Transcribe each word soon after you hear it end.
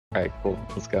Alright, cool.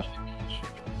 Let's go.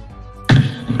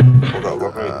 Hold on,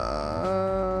 let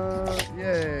me...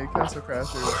 Yay, Castle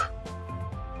Crashers.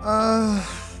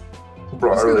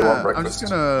 Bro, I really want breakfast. I'm just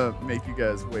gonna make you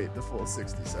guys wait the full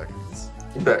 60 seconds.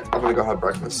 Bet. I'm gonna go have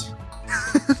breakfast.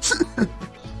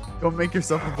 Go make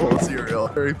yourself a bowl of cereal.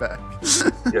 Hurry back.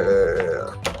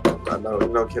 Yeah.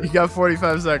 No kidding. You got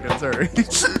 45 seconds, hurry.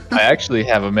 I actually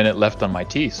have a minute left on my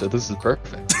tea, so this is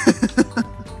perfect.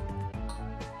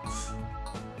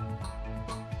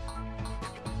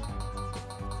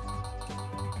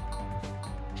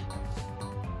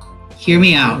 Hear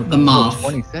me out. The moth.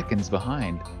 20 seconds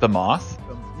behind. The moth?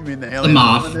 You mean the alien? The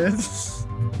moth.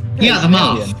 Hominid? Yeah, the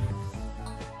moth.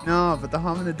 No, but the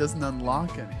hominid doesn't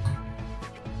unlock any.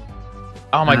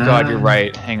 Oh my god, you're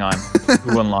right. Hang on.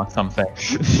 Who unlocked something?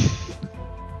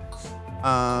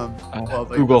 Well,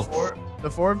 like Google.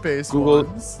 The four base Google.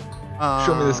 ones.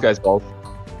 Show me this guy's balls.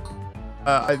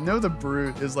 I know the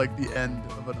brute is like the end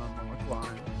of an unlock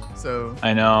line. So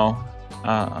I know.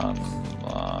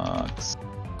 Unlocks.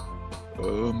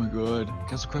 Oh my god.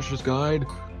 Castle Crusher's Guide.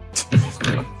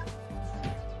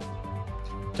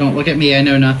 Don't look at me, I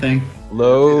know nothing.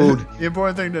 Load. the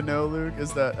important thing to know, Luke,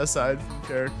 is that aside from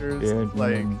characters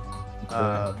like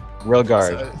Rail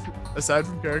guard. aside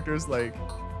from characters like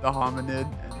the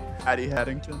hominid and Hattie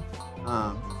Haddington,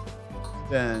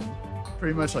 then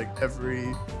pretty much like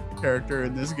every character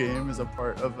in this game is a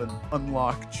part of an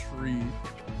unlock tree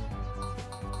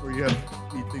where you have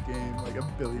to beat the game like a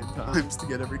billion times to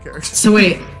get every character. So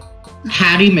wait,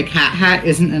 Hattie McHat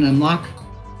isn't an unlock?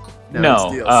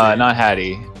 No, it's DLC. not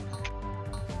Hattie.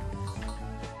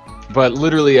 But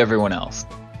literally everyone else.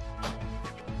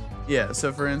 Yeah,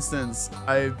 so for instance,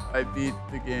 I beat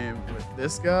the game with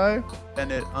this guy,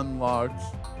 and it unlocked,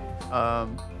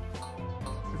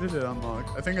 who did it unlock?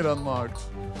 I think it unlocked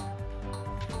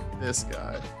this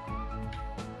guy.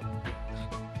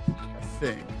 I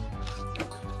think.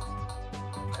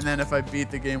 And then if I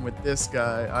beat the game with this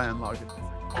guy, I unlock a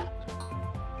different character.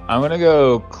 I'm gonna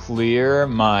go clear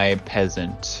my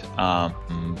peasant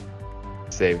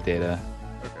save data.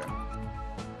 Okay.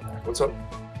 What's up?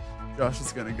 Josh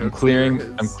is gonna go I'm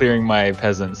clearing my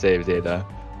peasant save data.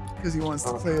 because he wants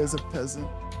to play as a peasant.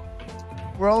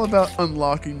 We're all about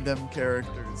unlocking them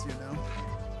characters, you know?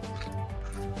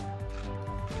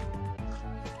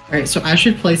 Alright, so I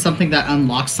should play something that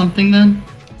unlocks something then?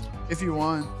 If you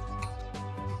want.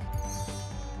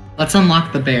 Let's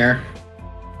unlock the bear.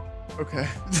 Okay.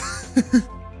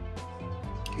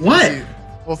 What?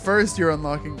 Well, first you're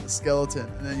unlocking the skeleton,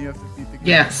 and then you have to beat the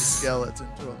game with the skeleton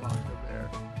to unlock the bear.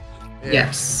 Yeah.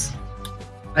 Yes.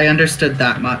 I understood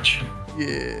that much.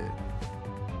 Yeah.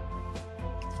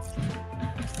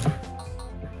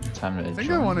 Time to I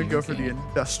think I want to go for the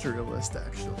industrialist,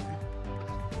 actually.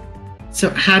 So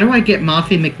how do I get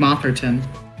Mothy McMotherton?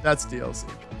 That's DLC.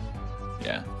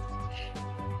 Yeah.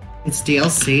 It's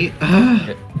DLC?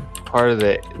 Ugh. Part of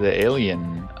the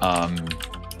alien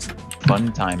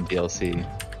fun time DLC.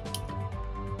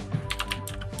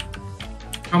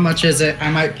 How much is it?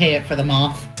 I might pay it for the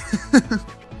moth.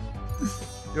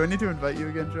 Do I need to invite you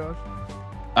again, Josh?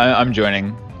 I'm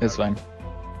joining. It's fine.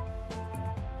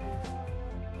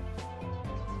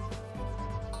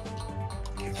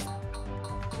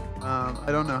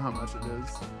 I don't know how much it is.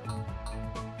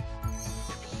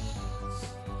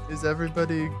 Is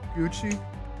everybody Gucci?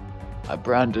 I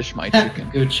brandish my chicken.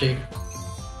 Gucci.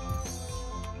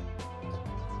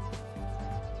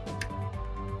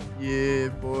 Yeah,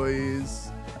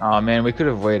 boys. Oh man, we could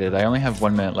have waited. I only have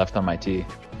 1 minute left on my tea.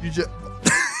 You just.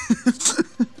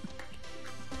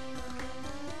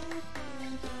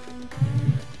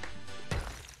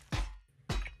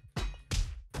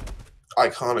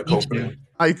 Iconic opening.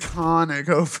 Iconic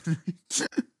opening.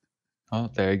 Oh,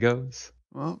 there he goes.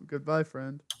 Well, goodbye,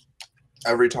 friend.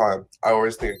 Every time. I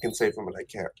always think I can save him, and I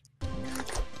can't.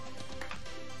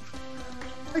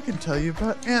 I can tell you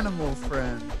about animal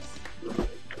friends.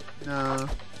 Nah.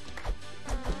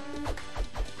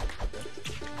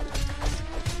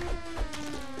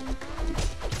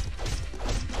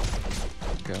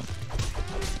 Go.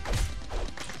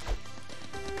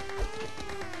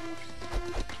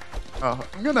 Oh,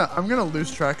 I'm gonna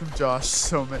lose track of Josh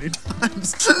so many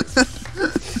times.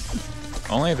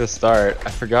 Only the start.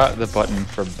 I forgot the button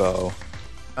for bow.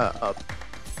 Up.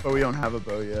 But we don't have a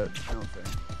bow yet, I don't think.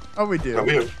 Oh, we do. No,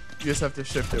 we do. You just have to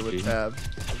shift it with tab.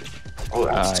 Oh,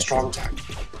 that's I a strong tag.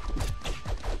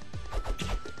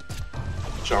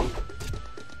 Jump.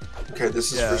 Okay,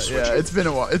 this is for switching. Yeah, it's been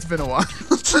a while. It's been a while.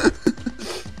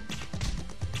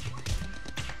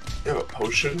 You have a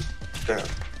potion? Damn.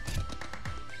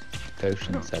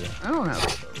 Potion setup. I don't have a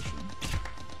potion.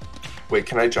 Wait,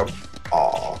 can I jump?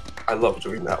 Aw, I love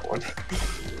doing that one.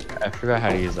 I forgot how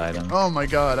to use items. Oh my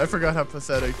god, I forgot how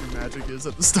pathetic your magic is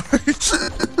at the start.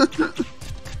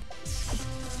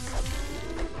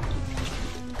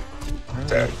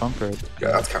 Dang. Bumper.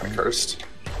 Yeah, that's kind of cursed.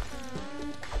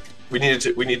 We need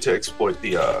to exploit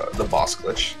the boss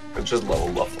glitch and just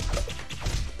level up.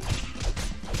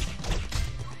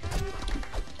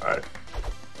 All right.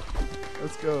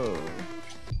 Let's go.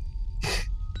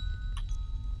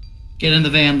 Get in the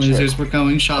van, losers. We're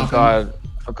going Oh shopping. god.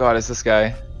 Oh god, it's this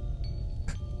guy.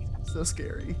 So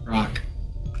scary. Rock.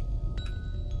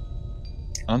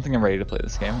 I don't think I'm ready to play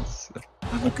this game.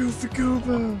 I'm a goofy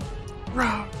goober.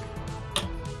 Rock.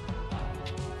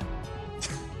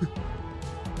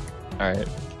 Alright.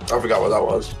 I forgot what that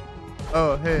was.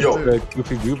 Oh, hey, Yo. Luke. The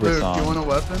Goofy Goober Luke, song. you want a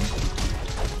weapon?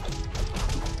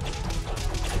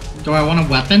 Do I want a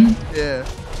weapon? Yeah.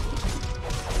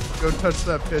 Go touch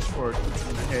that pitchfork that's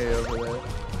in the hay over there.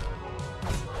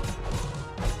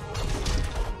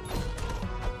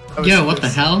 Yo, what the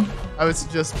hell? I would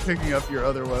suggest picking up your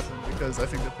other weapon because I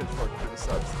think the pitchfork kind of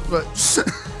sucks. But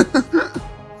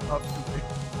optionally.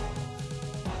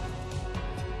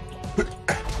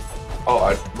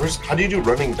 Oh, how do you do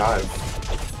running dive?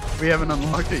 We haven't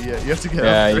unlocked it yet. You have to get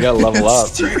Yeah, up. you gotta level up.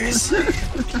 Seriously?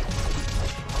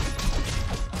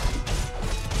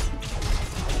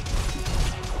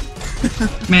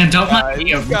 Man, don't let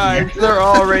me over Guys, here. they're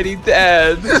already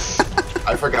dead.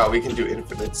 I forgot we can do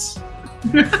infinites.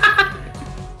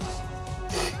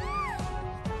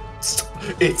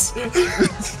 It's.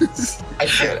 I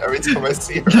can't. Every time I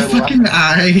see her, The I laugh. fucking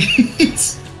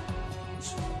eyes.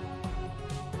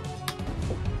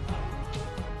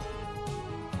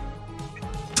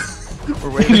 We're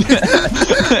waiting.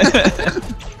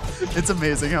 It's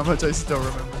amazing how much I still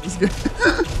remember this game.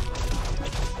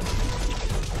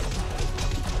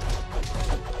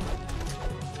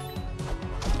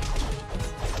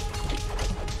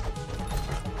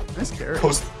 Nice carry.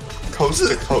 Coast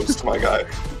to coast, my guy.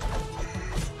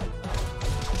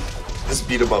 This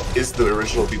beat 'em up is the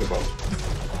original beat 'em up.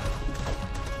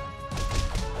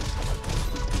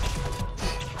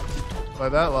 By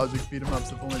that logic, beat 'em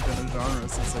ups have only been a genre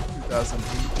since like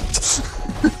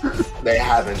 2008. They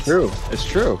haven't. True. It's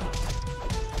true.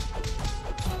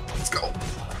 Let's go.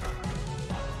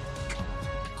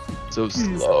 So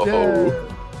He's slow. dead.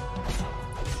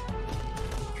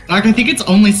 Doc, I think it's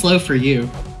only slow for you.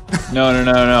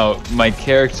 No. My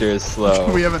character is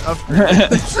slow. We haven't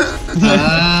upgraded.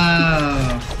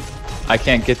 Oh. I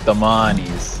can't get the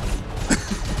monies.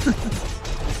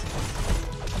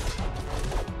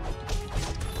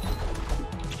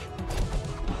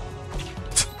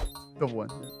 The one.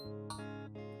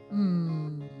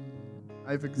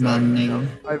 I've Money.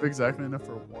 exactly enough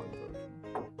for one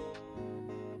potion.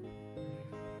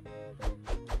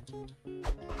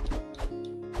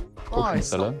 Buy Potion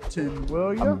seller. something,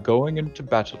 will ya? I'm going into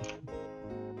battle.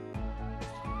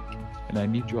 And I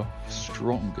need your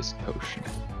strongest potion.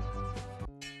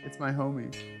 It's my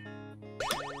homie.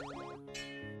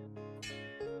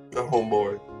 The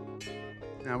homeboy.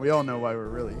 Now we all know why we're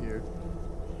really here.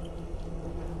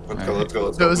 Let's go. Let's go.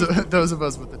 Let's go. Those of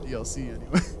us with the DLC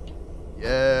anyway.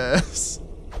 Yes.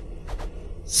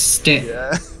 Stick.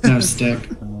 Yeah. No stick.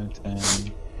 10. Oh,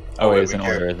 Oh, wait, wait, it's we in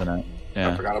can't. order, isn't it? I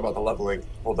Yeah. forgot about the leveling.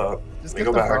 Hold up. Just Let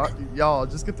get me the go back. y'all.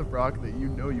 Just get the broccoli. You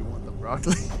know you want the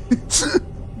broccoli.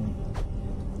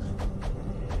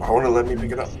 I want to let me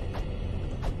pick it up.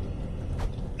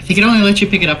 I think it only lets you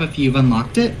pick it up if you've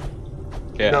unlocked it.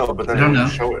 Okay. No, but then I it don't would know.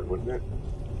 show it, wouldn't it?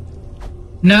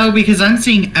 No, because I'm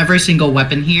seeing every single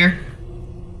weapon here.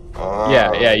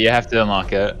 Yeah, you have to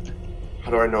unlock it. How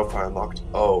do I know if I unlocked?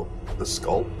 Oh, the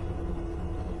skull.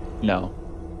 No.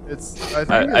 It's.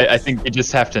 I think you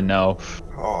just have to know.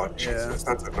 Oh, Jesus,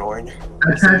 that's annoying.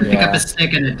 I tried to pick Yeah. up a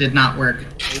stick and it did not work.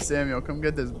 Hey Samuel, come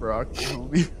get this broccoli,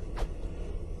 homie.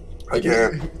 I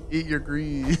can't. Eat your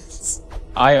greens.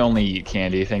 I only eat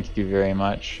candy, thank you very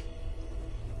much.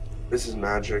 This is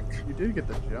magic. You did get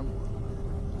the gem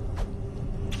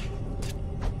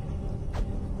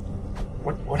one.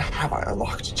 What have I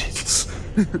unlocked? Jesus.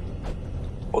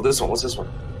 Oh, this one. What's this one?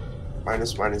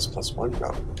 Minus, plus one?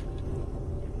 No.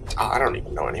 I don't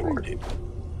even know anymore, dude.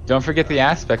 Don't forget the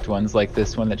aspect ones like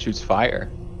this one that shoots fire.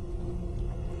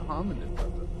 The hominid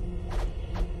weapon.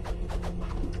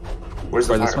 Where's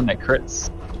the Or this fire? one that crits.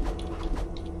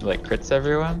 Like crits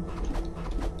everyone?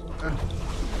 My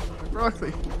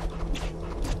broccoli.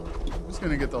 I'm just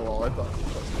gonna get the lollipop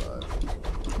plus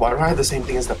 5. Why do I have the same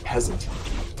thing as the peasant?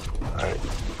 Alright.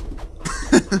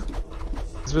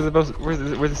 'Cause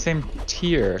we're the same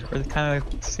tier. We're the kind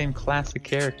of the same class of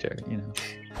character, you know.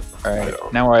 All right,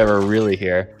 now we're really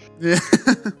here. Yeah.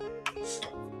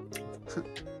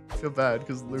 I feel bad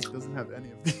because Luke doesn't have any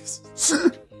of these.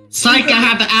 Psych, I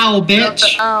have the owl,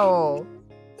 bitch. Owl.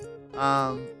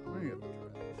 I'm gonna get the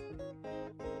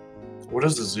What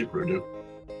does the zebra do?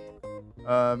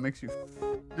 makes you.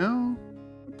 No.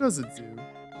 What does it do?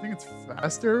 I think it's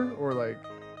faster or like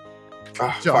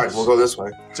Fine, Josh. we'll go this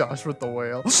way. Josh with the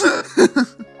whale.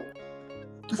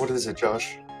 What is it,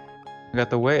 Josh? I got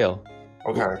the whale.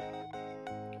 Okay.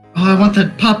 Oh, I want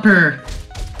the pupper.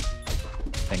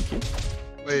 Thank you.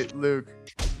 Wait, Luke.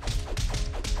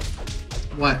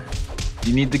 What?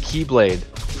 You need the Keyblade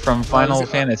from Final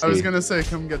Fantasy. I was gonna say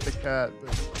come get the cat, but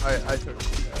I took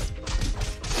the cat.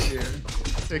 Here,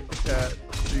 take the cat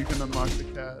so you can unlock the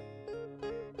cat.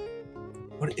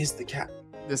 What is the cat?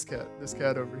 This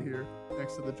cat over here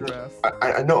next to the giraffe.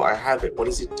 I know, I have it. What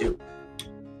does it do?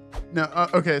 No,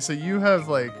 okay, so you have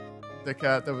like the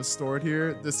cat that was stored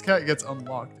here. This cat gets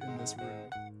unlocked in this room,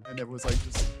 and it was like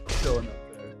just chilling up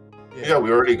there. Yeah,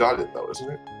 we already got it though, isn't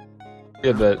it?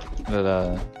 Yeah, but Wait,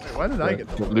 why did I get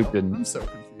the Luke whale? didn't. I'm so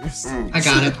confused. Mm. I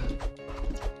got it.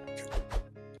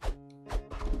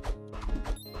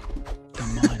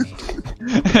 Come on.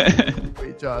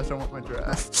 Wait, Josh, I want my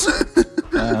giraffe.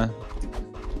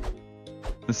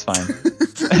 It's fine. Rude.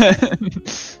 At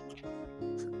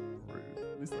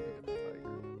least let me get the tiger.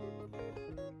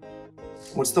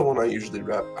 What's the one I usually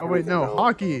rep? I Oh don't wait, even no, know.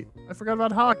 hockey. I forgot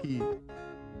about hockey.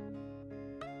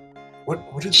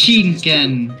 What did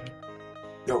Shinken.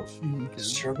 Yo, Shinken.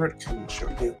 Sherbert can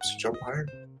jump higher?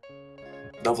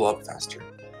 Level up faster.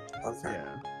 Okay.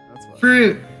 Yeah, that's why.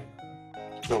 Fruit.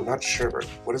 No, not Sherbert.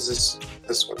 What does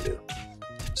this one do?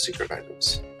 Secret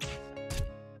items.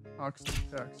 Hawks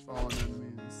attacks fallen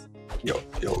enemies. Yo,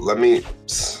 let me.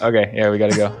 Okay, yeah, we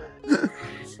gotta go.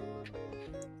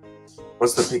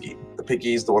 What's the piggy? The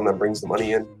piggy is the one that brings the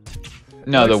money in.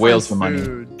 No, It the whale's the finds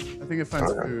money. food. I think it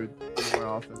finds Okay. food more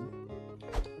often.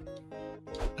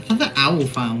 I thought the owl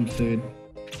found food.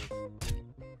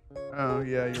 Oh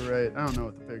yeah, you're right. I don't know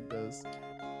what the pig does.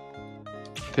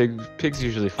 Pigs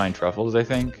usually find truffles, I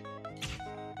think.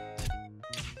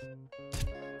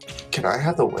 Can I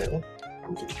have the whale?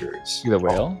 I'm curious. The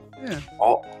whale? Yeah.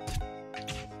 Oh,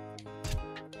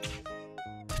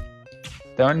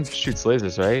 That one shoots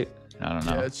lasers, right? I don't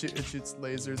know. Yeah, it shoots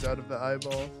lasers out of the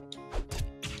eyeball.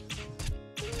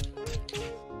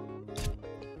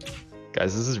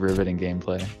 Guys, this is riveting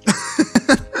gameplay.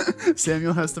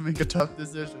 Samuel has to make a tough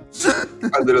decision.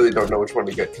 I literally don't know which one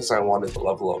to get because I wanted the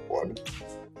level up one.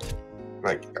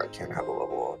 Like, I can't have a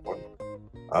level up one.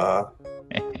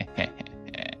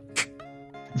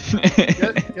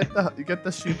 Get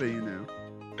the Shiba Inu.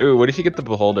 Ooh, what if you get the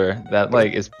beholder? That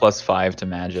like is +5 to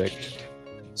magic.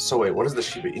 So wait, what does the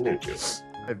Shiba Inu do?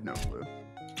 I have no clue.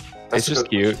 It's just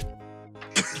cute.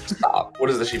 Stop. What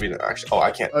is the Shiba Inu actually? Oh,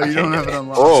 I can't. Oh, I you can't don't have get it it.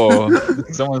 unlocked. Oh,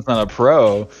 someone's not a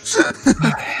pro.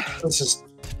 Let's just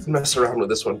mess around with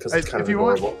this one because it's kind If of you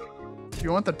want- adorable. If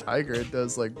you want the tiger, it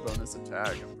does like bonus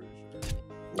attack. I'm pretty sure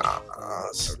Nah,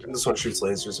 this one shoots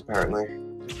lasers apparently.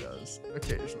 it does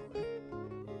occasionally.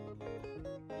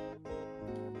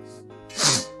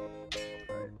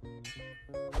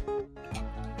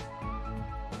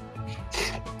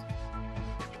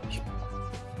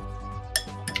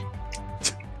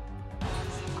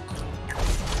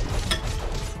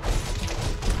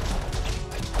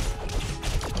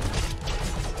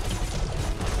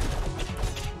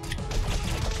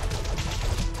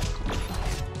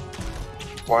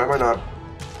 Why am I not?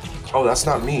 Oh, that's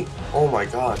not me. Oh my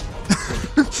god.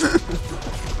 I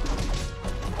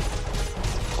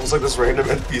was like, this random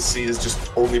NPC is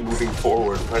just only moving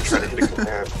forward when I try to hit a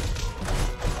command.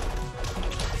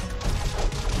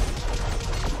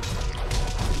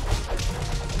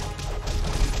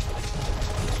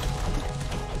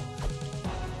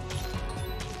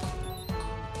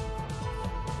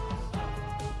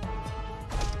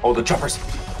 Oh, the jumpers!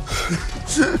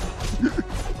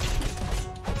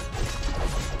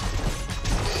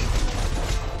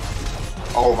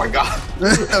 Oh my god.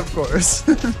 Of course.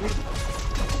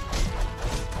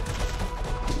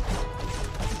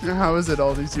 How is it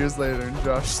all these years later and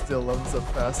Josh still loves up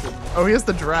faster than... Oh, he has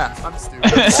the draft. I'm stupid.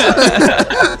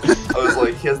 I was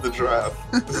like, he has the draft.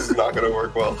 This is not gonna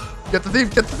work well. Get the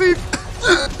thief! Get the thief!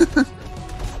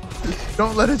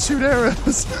 Don't let it shoot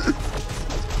arrows.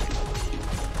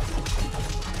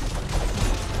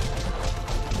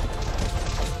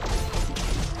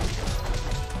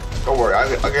 Don't worry,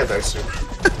 I'll get there soon.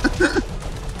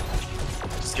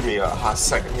 Just give me a hot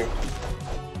second here.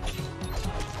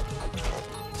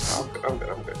 I'm good.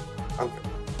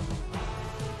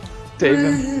 Save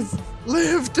him.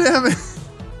 Live, damn it.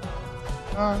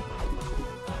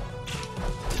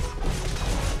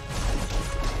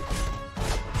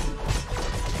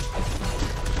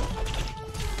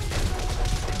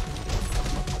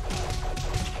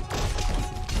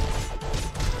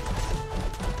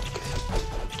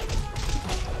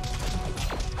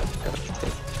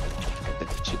 Got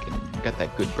that chicken. Got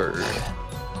that good bird.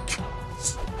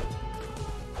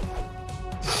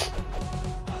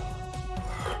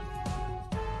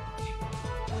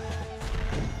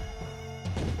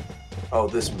 Oh,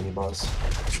 this mini boss.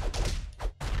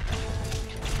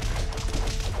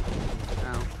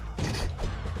 Ow.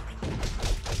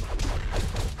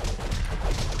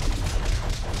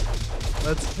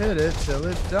 Let's hit it till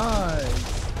it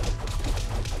dies.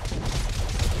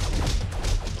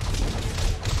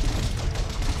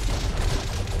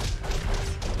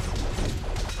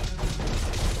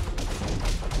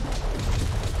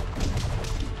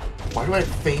 Why do I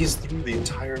phase through the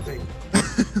entire thing?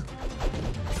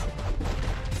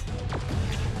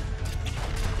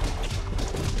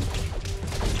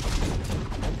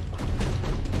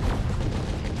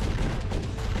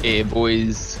 Hey,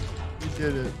 boys. We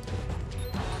did it.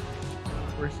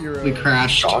 We're heroes. We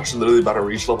crashed. Josh literally about to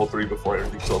reach level 3 before I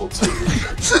reach level 2.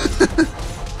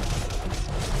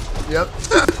 Yep.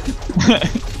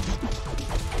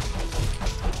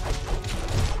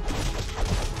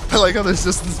 I like how there's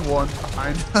just this one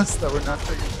behind us that we're not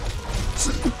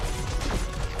taking.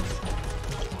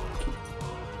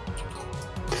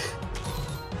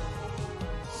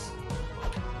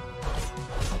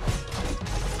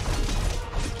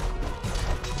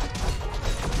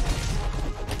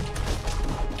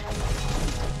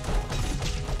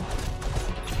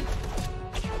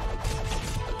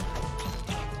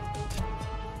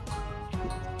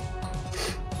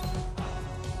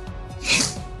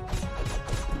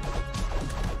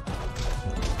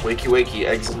 Wakey wakey,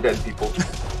 eggs and dead people.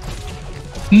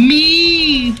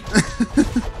 Me!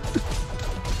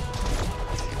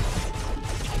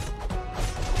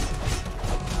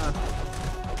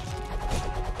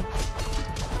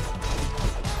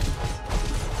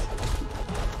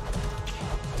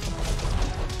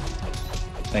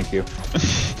 Thank you.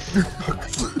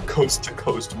 Coast to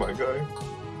coast, my guy.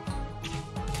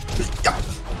 Yeah.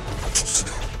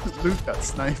 Luke got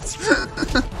sniped.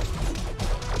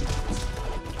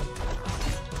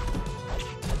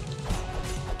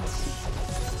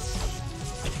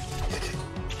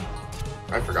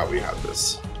 I forgot we had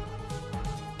this.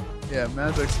 Yeah,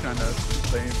 magic's kind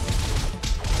of lame.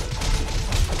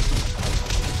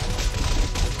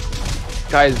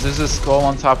 Guys, there's a skull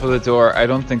on top of the door. I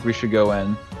don't think we should go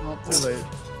in. Not too late.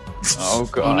 Oh, Oh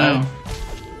God. no.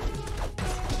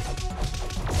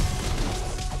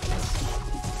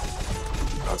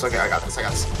 No, it's okay, I got this, I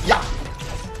got this. Yeah!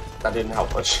 That didn't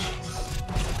help much.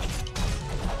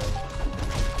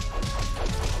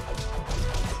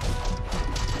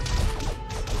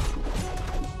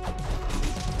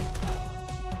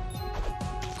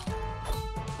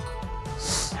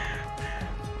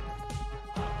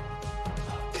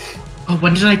 Oh,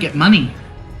 when did I get money?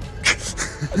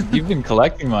 You've been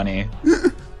collecting money.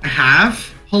 I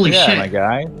have? Holy Yeah, shit. my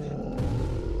guy.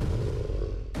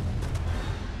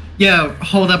 Yo,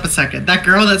 hold up a second. That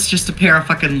girl, that's just a pair of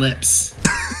fucking lips.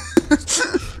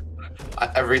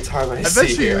 Every time I I bet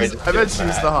see her, she's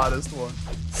the hottest one.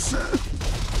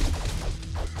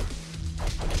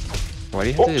 Why do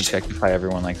you have to Oh, shit. objectify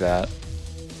everyone like that?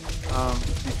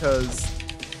 Because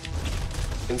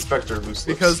Inspector Loose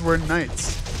Lips. because we're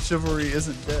knights. Chivalry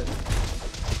isn't dead.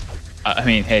 I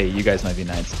mean, hey, you guys might be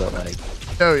nice, but like,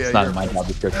 Oh yeah, it's not you're in my right. job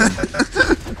description.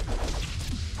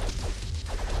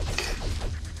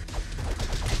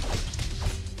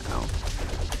 Ow.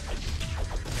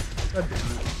 God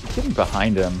damn it. Getting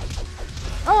behind him.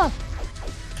 Ah!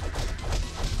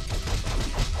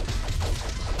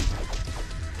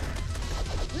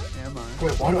 Where am I?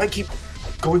 Wait, why do I keep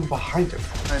going behind him?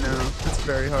 I know. It's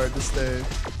very hard to stay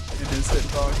in his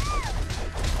hitbox.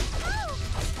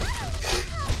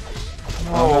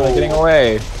 Oh, they're getting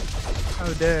away.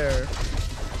 How dare.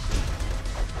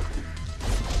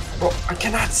 Bro, I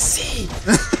cannot see!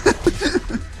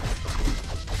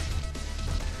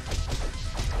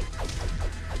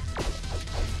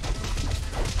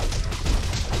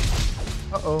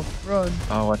 Uh-oh, run.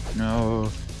 Oh, what? No.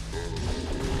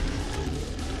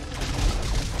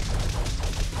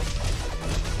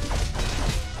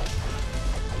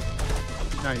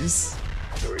 Nice.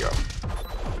 There we go.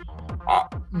 Ah,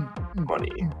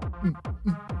 money.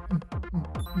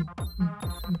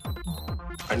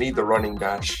 I need the running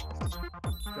dash.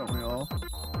 Don't we all?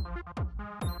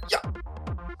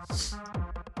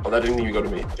 Oh, that didn't even go to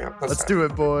me. Yeah, Let's do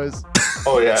it, boys.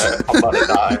 Oh yeah, I'm about to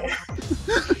die.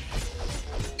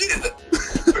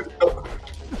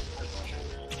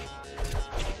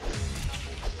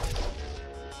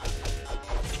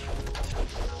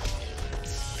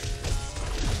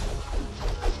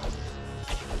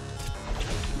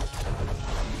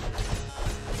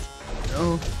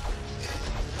 No.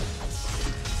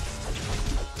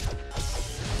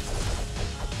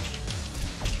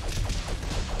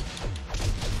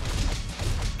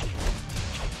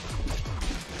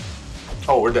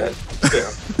 Oh, we're dead. Yeah.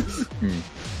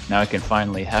 Now I can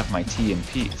finally have my tea in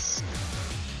peace.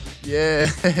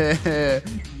 Yeah. Yeah.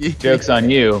 Joke's on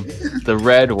you. The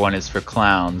red one is for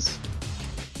clowns.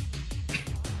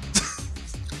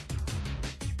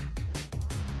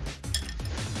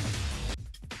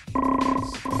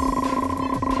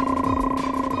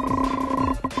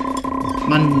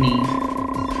 Money.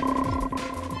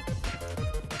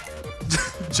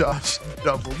 Josh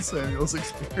doubled Samuel's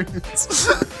experience.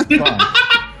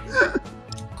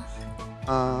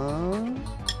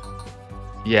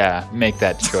 Yeah, make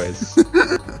that choice.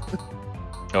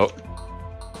 Oh,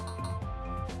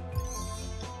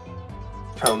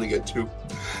 I only get 2.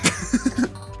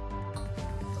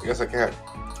 I guess I can't.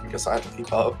 I guess I have to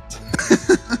keep up.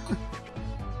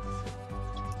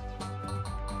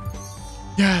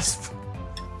 Yes.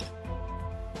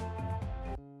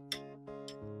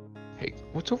 hey,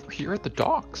 what's over here at the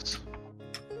docks?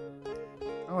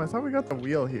 Oh, I thought we got the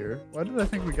wheel here. Why did I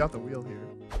think we got the wheel here?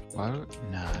 What?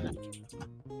 Nah.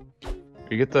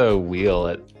 You get the wheel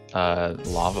at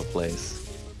Lava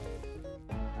Place.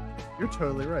 You're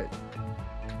totally right.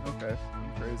 Okay,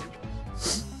 I'm crazy.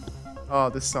 Oh,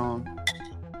 this song.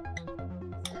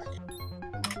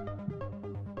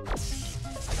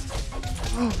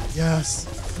 Oh, yes.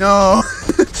 No.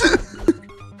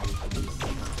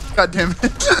 God damn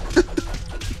it.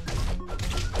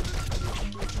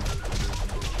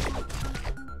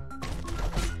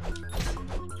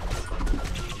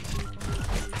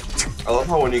 I love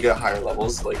how when you get higher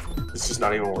levels, like, it's just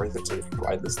not even worth it to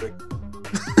ride this thing.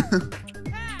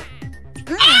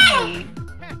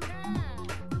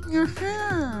 Your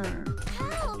hair.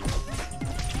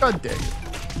 God dang it.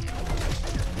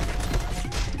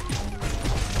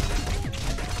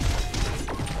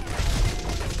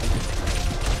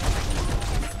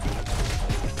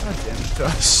 God damn it,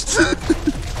 Josh.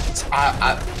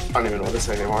 I don't even know what to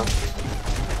say anymore.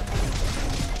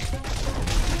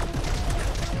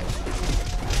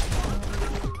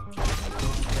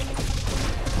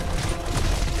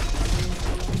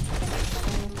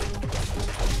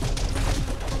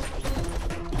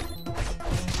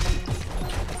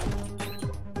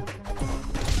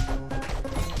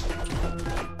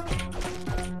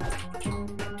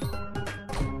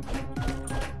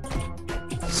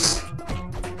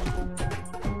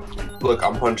 Look,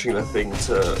 I'm punching the thing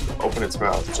to open its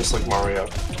mouth, just like Mario.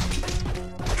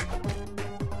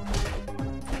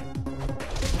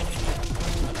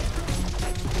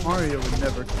 Mario would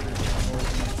never commit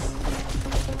boldness.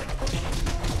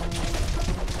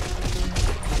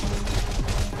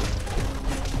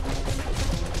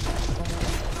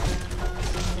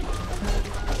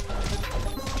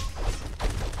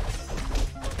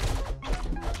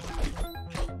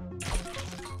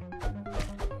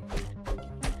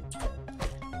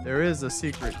 There is a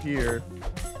secret here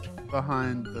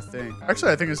behind the thing.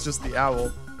 Actually, I think it's just the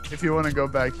owl. If you want to go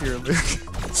back here, Luke.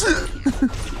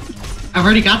 I've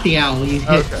already got the owl, you hit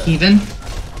Okay. heathen.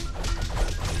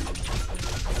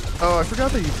 Oh, I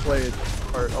forgot that you played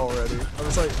part already.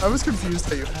 I was confused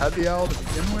that you had the owl to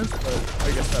begin with, but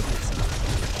I guess that makes sense.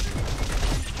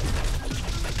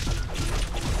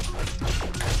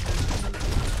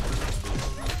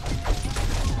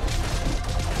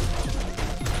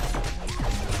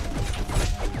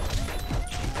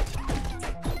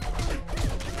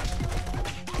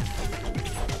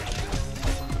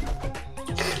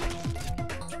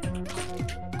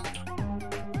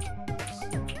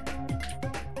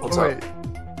 What's Oh, up? wait.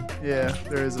 Yeah,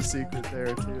 there is a secret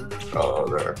there too. Oh,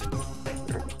 there.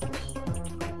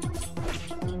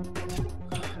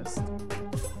 Yes.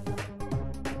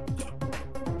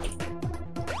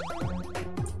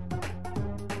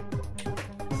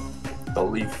 The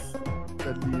leaf.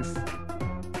 The leaf.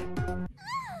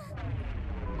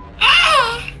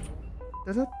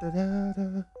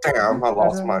 Da-da-da-da-da. Damn, I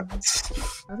lost mine.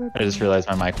 I just realized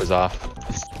my mic was off.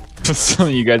 So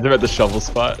you guys are at the shovel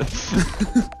spot.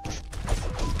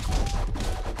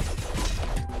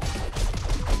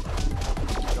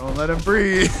 Don't let him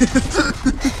breathe.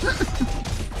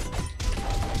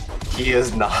 He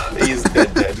is not. He is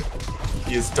dead.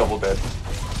 He is double dead.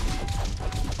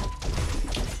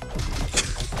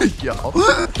 Y'all.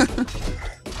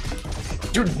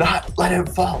 Do not let him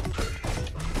fall.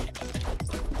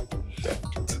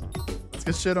 Let's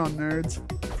get shit on, nerds.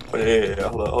 Oh, yeah,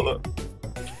 hold up.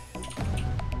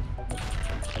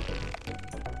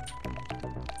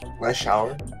 Nice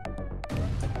shower.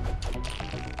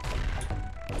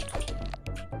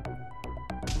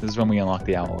 This is when we unlock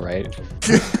the owl, right?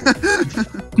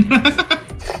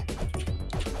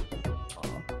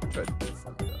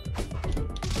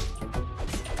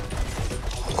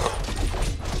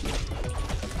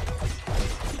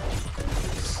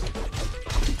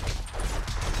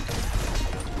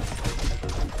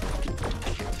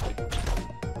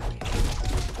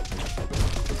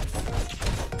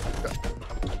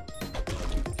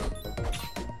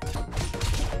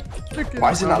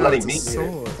 Why is it not letting me get get it?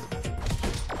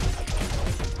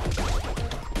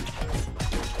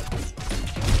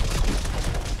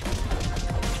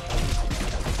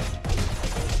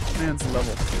 Man's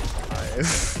level 5.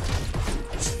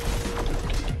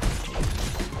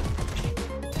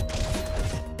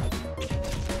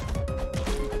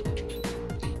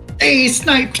 Hey,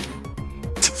 sniped!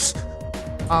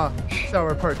 Ah,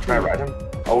 shower part 2. Can I ride him?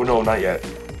 Oh no, not yet.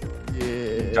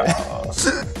 Yeah. Get the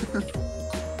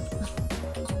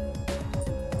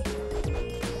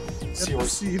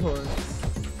Seahorse. seahorse.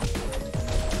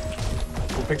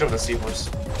 Who picked up the seahorse?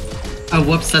 Oh,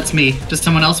 whoops, that's me. Does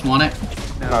someone else want it?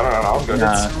 No, I'm good.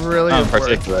 Nah. It's really I'm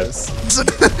particular. worthless.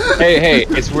 Hey,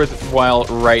 it's worthwhile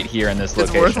right here in this It's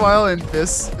location. worthwhile in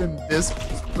this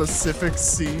specific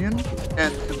scene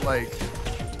and in like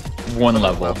One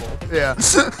level. Yeah.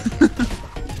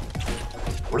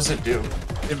 What does it do?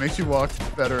 It makes you walk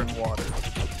better in water.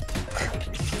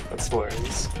 That's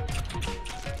hilarious.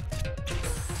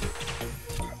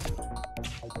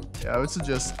 Yeah, I would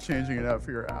suggest changing it out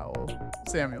for your owl.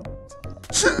 Samuel.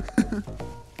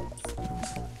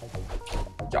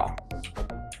 Yeah.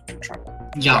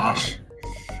 Yeah.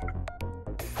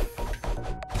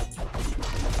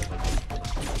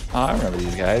 Oh, I remember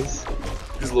these guys.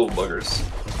 These little buggers.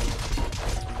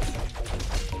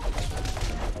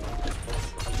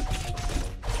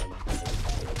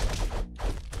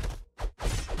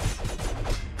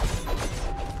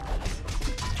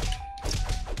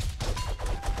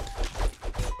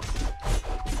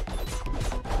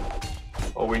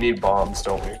 Oh, we need bombs,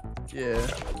 don't we? Yeah.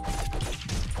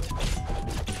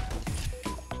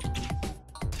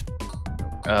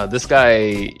 This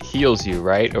guy heals you,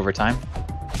 right, over time?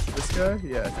 This guy?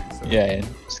 Yeah, I think so. Yeah, it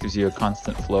just gives you a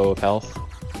constant flow of health.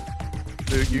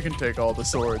 Dude, you can take all the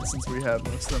swords since we have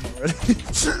most of them already.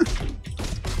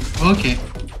 Okay.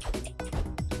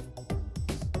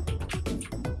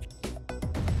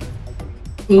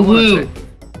 Ooh, woo.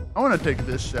 I want to take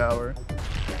this shower.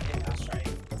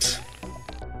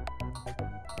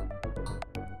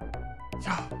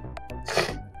 Yeah.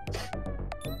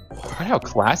 Look at how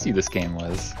classy this game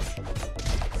was.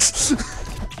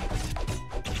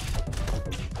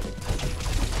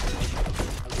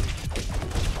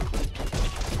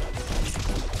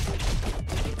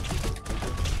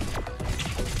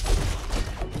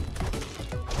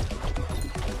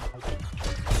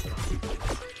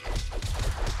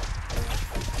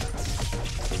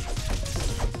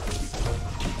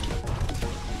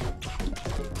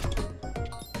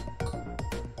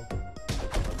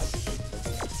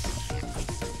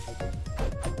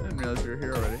 I didn't realize you were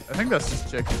here already. I think that's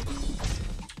just chicken.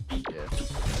 Yeah.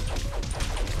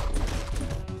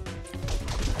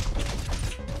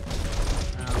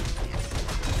 Ow.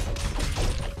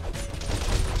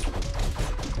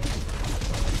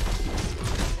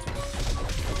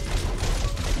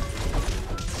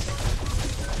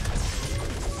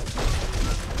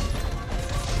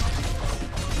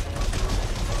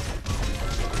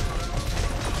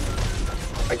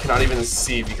 I cannot even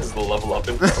see because of the level up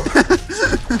info.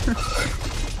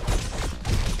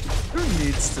 Who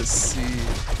needs to see?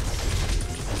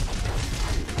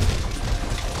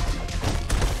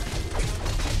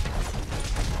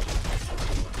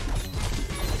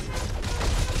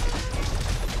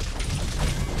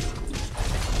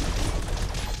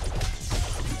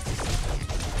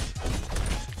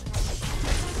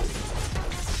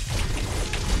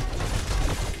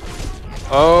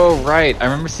 Oh, right. I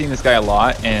remember seeing this guy a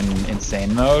lot in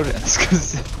insane mode. It's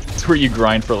because it's where you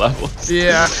grind for levels.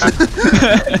 Yeah.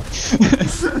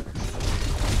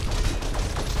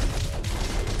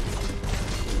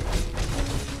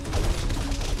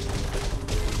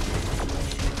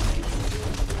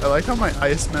 I like how my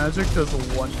ice magic does a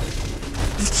one.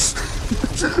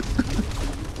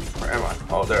 Where am I?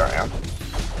 Oh, there I am.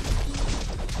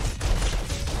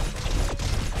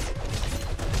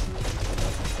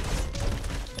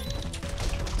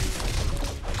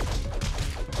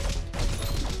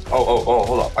 oh,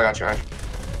 hold up. I got you, Ash.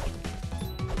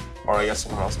 Or I guess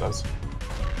someone else does.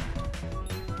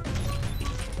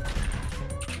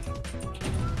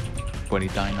 When he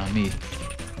dying on me.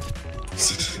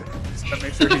 Just gotta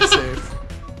make sure he's safe.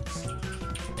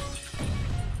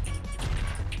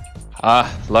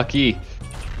 Ah, lucky.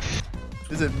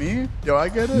 Is it me? Yo, I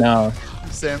get it? No,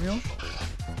 Samuel?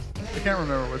 I can't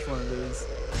remember which one it is.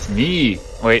 it's me.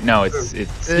 Wait, no, it's It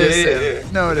is Yeah.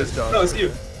 Sam. No, it is Josh. No, it's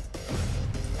you.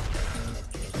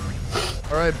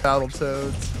 Alright,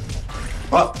 Battletoads.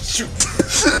 Oh, shoot.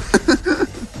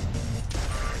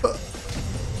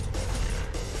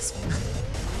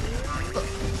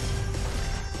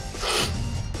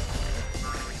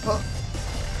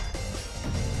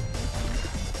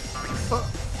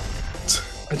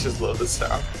 I just love the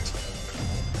sound.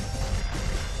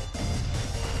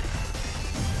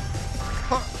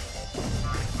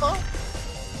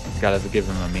 gotta give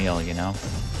him a meal, you know?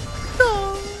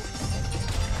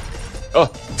 Oh!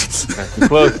 That's too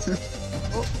close.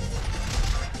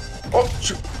 Oh,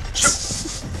 shoot.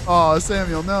 Shoot. Oh,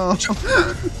 Samuel, no.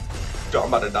 Yo, I'm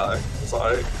about to die. It's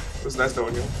alright. It was nice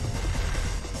knowing you.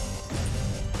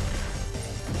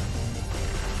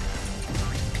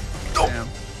 Damn.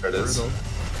 There it is. Brutal.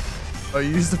 Oh, you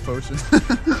used the potion.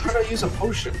 How did I use a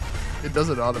potion? It does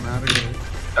it automatically.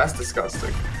 That's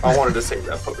disgusting. I wanted to save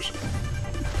that potion.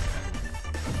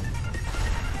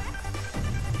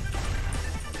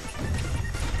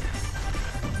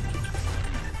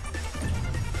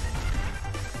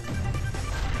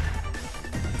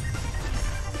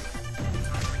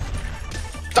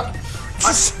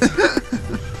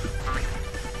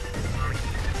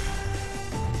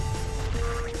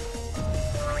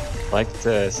 I like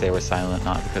to say we're silent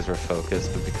not because we're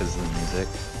focused, but because of the music.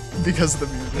 Because of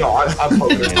the music. No, I'm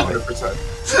focused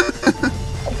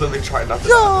 100%. I'm literally trying not to.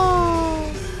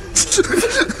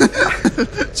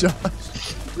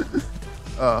 Josh.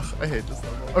 Ugh, I hate this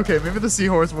level. Okay, maybe the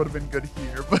seahorse would have been good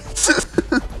here, but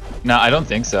No, I don't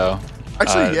think so.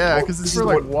 actually, yeah, well, because it's this for is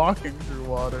like what- walking through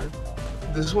water.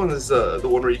 This one is the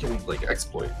one where you can like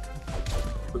exploit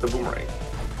with the boomerang.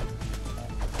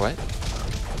 What?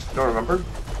 You don't remember?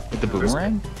 With the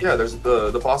boomerang? Yeah, there's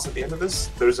the boss at the end of this.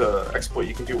 There's a exploit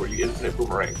you can do where you infinite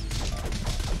boomerang.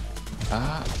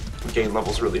 Ah, You gain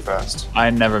levels really fast. I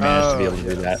never managed to be Oh, able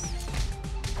to do that.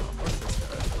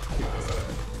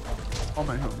 All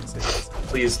my homies hate this.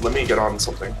 Please let me get on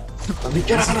something. Let me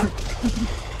get on.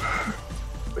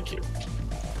 Thank you.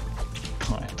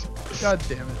 What? God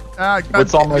damn it. Ah, God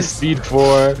What's all damn my it. speed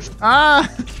for? Ah!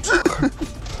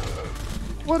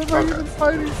 What am I Okay. even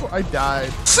fighting for? I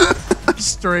died. I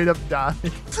straight up died.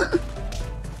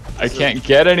 I can't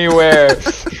get anywhere.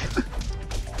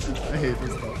 I hate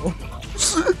this level.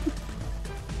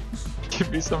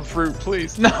 Give me some fruit,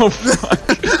 please. No, fuck.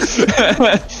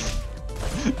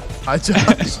 Hi,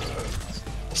 Josh.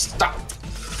 Stop.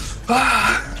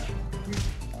 Ah.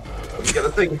 Let me get a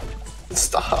thing.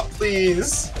 Stop,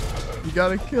 please. You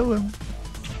gotta kill him.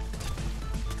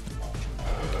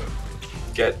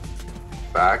 Get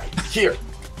back here.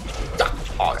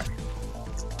 Ah, okay.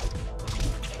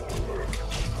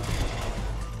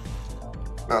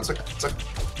 No, it's okay. It's okay.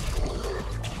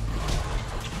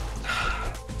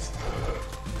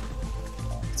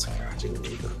 It's okay. I didn't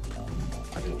need them.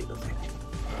 I didn't need them.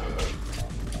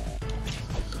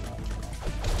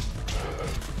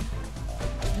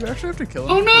 You actually have to kill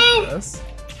him. Oh, to no! progress?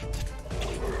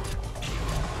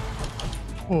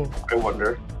 Oh, I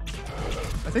wonder.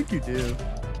 I think you do.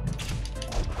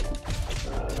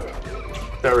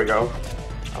 There we go.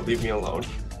 Now leave me alone.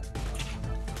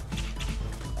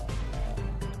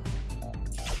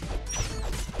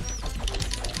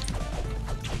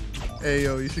 Hey,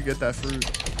 yo, you should get that fruit.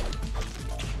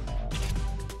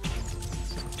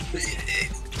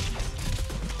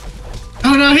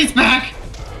 Oh no, he's back!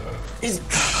 He's.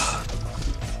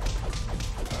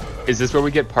 Is this where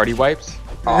we get party wipes?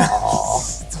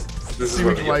 Aww. This is Seems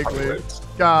where we get likely. party lips.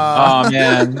 God. Oh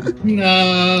man.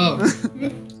 No!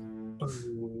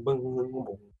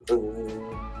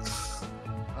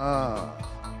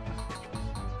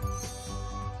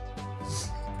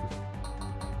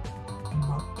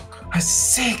 A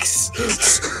 6.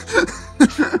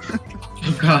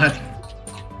 Oh god.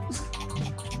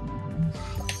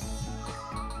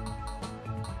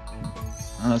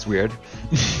 Oh, that's weird.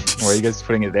 Why are you guys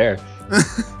putting it there? No.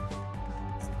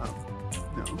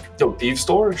 Yo, Thief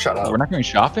Store? Shut up. We're not going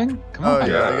shopping? Come Oh on.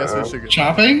 yeah, I Yeah. guess we should get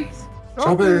Shopping?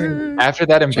 Shopping. After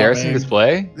that embarrassing Shopping.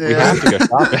 display, we Yeah. have to go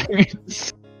shopping.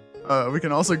 We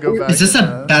can also go back. Is this and,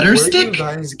 a better Where do you stick?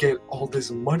 guys get all this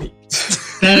money?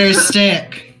 Better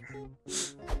stick.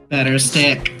 Better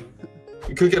stick.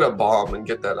 You could get a bomb and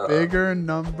get that. Bigger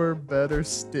number, better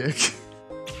stick.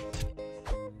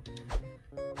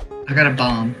 I got a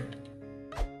bomb.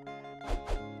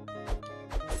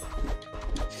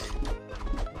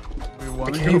 We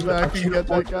want to go back and get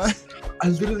that guy. I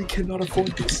literally cannot afford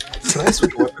this. Can I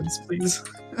switch weapons, please?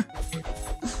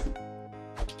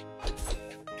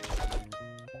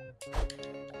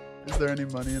 Is there any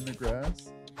money in the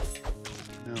grass?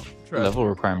 No. Trash. Level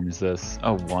requirement is this?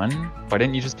 Oh, 1? Why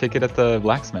didn't you just pick it at the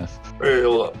blacksmith? Wait,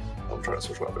 hold up. I'm trying to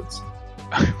switch weapons.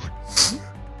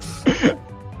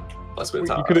 Let's win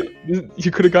time.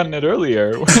 You could have gotten it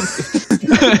earlier.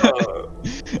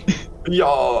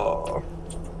 Yeah.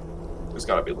 There's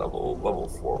gotta be level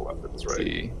 4 weapons, right?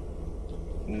 See.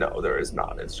 No, there is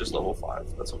not. It's just level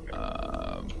 5. That's okay.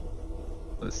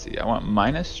 Let's see. I want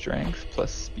minus strength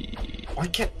plus speed. Why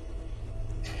can't?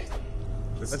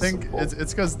 I think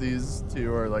it's because these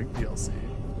two are like DLC.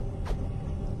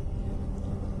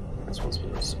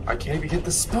 I can't even get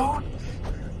the spoon.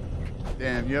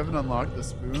 Damn, you haven't unlocked the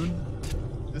spoon?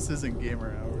 This isn't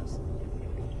gamer hours.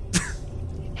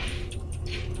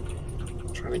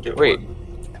 I'm trying to get Wait,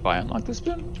 one. have I unlocked this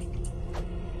spoon?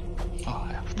 Oh,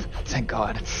 thank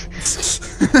God.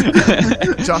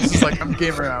 Josh is like, I'm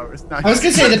gamer hours. Nice. I was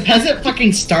gonna say the peasant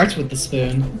fucking starts with the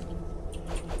spoon.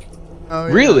 Oh,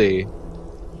 yeah. Really?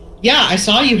 Yeah, I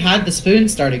saw you had the spoon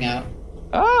starting out.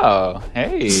 Oh,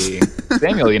 hey,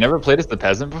 Samuel, you never played as the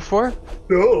peasant before?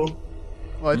 No.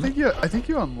 Well, I think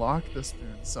you unlocked the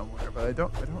spoon somewhere, but I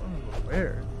don't remember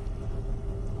where.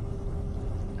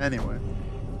 Anyway.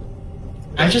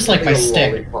 I just like my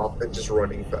stick. Lollipop and just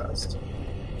running fast.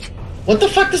 What the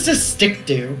fuck does this stick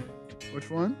do?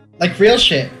 Which one? Like real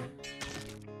shit.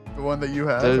 The one that you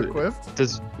have The- equipped?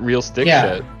 Does real stick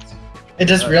Yeah. shit? It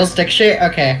does real stick shit?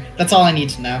 Okay, that's all I need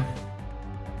to know.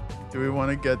 Do we want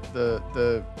to get the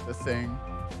thing,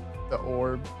 the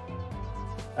orb?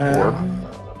 Orb?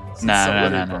 Since Nah,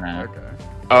 somebody nah. Okay.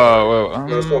 Oh, well,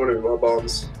 There's so many more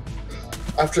bombs.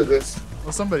 After this.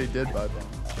 Well, somebody did buy bombs.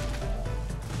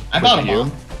 I bought a it you?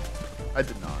 bomb. I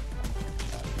did not.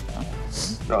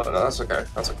 No, that's okay.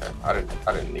 That's okay. I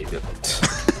didn't need it.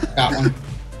 Got one.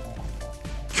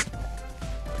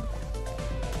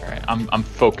 Alright, I'm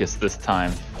focused this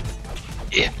time.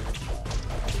 Yeah.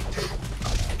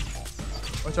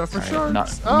 Watch out for Alright,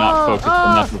 sharks. not focused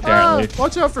enough, apparently.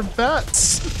 Watch out for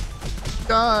bats.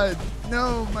 God,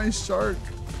 no, my shark.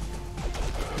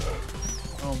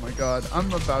 Oh my God,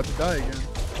 I'm about to die again.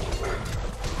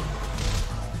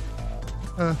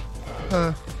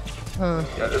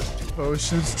 Yeah, just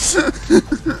Potion.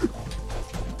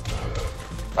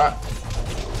 ah.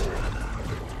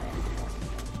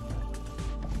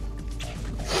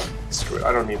 Screw it.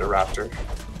 I don't need a raptor.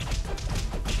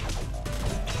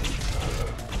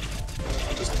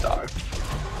 Just die.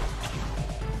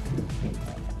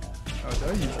 Oh, did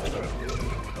I use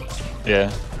it?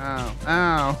 Yeah. Ow,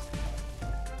 ow.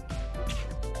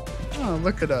 Oh,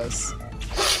 look at us.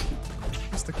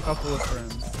 Just a couple of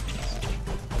friends.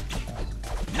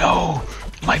 No!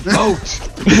 My boat!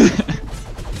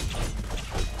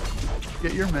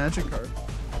 Get your magic card.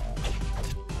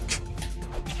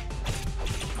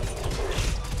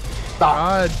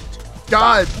 God,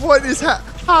 what is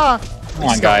ha? Come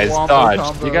on, guys, dodge.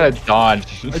 Combo. You gotta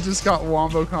dodge. I just got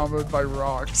wombo comboed by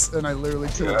rocks, and I literally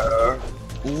killed him. Yeah.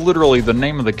 Literally, the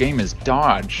name of the game is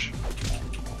dodge.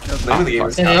 No, The name of the game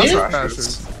is It is?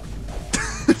 Crashers.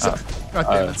 God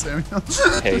damn it, Samuel.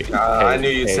 Hey, I hey, knew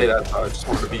you'd hey. say that, so I just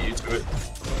wanted to beat you to it.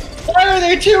 Why are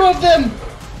there two of them?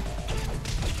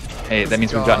 Hey, that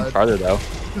means we've gotten God. farther, though.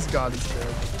 This god is dead.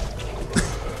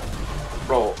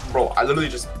 Bro, I literally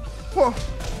just... Whoa.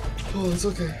 Oh, it's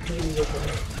okay. Everything's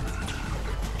okay.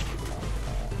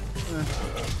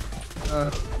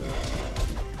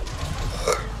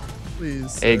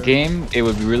 Please. Hey, sir. game, it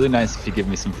would be really nice if you give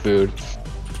me some food.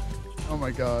 Oh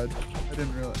my god. I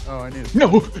didn't realize. Oh, I need it.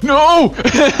 No! No!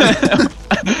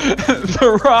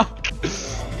 The rock!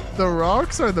 The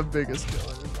rocks are the biggest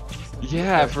killers. honestly.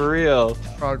 Yeah, for real.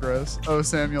 Progress. Oh,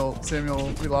 Samuel,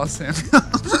 we lost Samuel.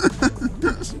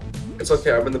 It's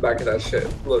okay, I'm in the back of that shit.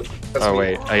 Look. That's Oh, me.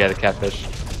 wait. Oh, yeah, the catfish. I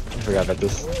forgot about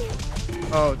this.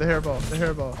 Oh, the hairball.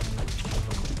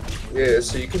 Yeah,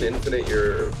 so you can infinite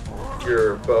your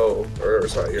bow, or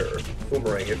sorry, your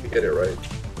boomerang if you get it right.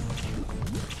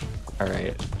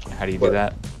 Alright. How do you What? do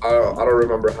that? I don't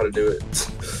remember how to do it.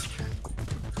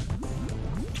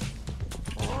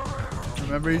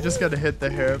 Remember, you just gotta hit the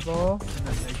hairball and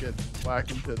then make it whack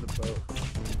into the boat.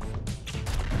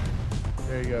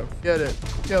 There you go. Get it.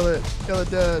 Kill it. Kill it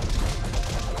dead.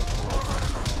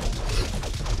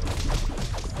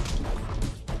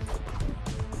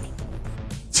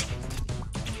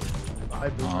 Hi,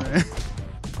 Boomerang.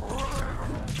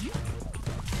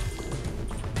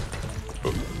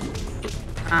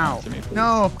 Ow.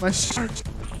 No, my shark. This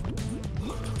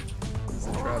is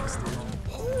a travesty.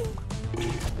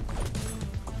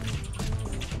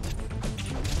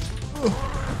 Ooh.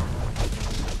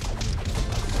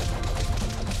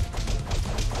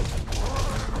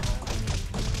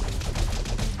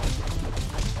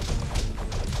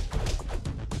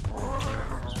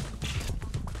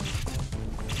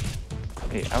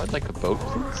 Hey, I would like a boat,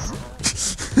 please.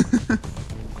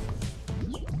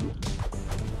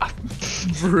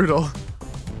 Brutal.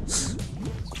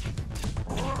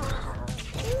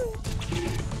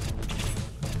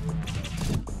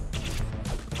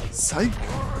 Psych.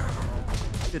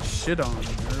 Get shit on,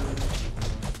 nerd.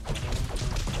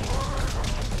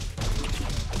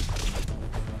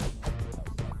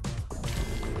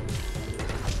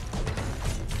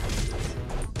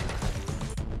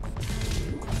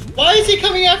 Why is he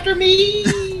coming after me?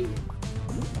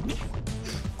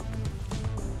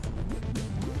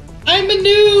 I'm a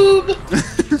noob.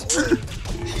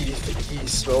 He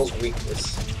smells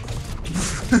weakness.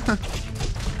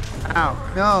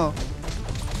 Ow, no.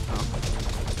 Oh.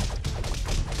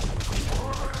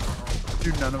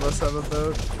 Do none of us have a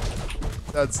boat?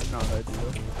 That's not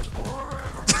ideal.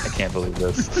 I can't believe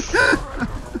this.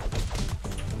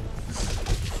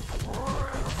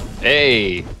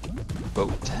 Hey!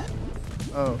 Boat.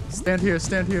 Oh, stand here,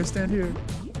 stand here, stand here. Or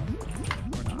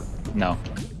not. No.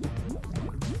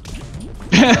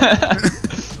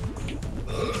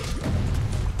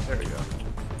 There we go.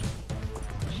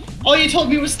 All you told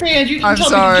me was stand. You didn't I'm tell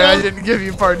sorry, me to I jump. didn't give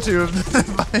you part 2 of the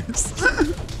advice.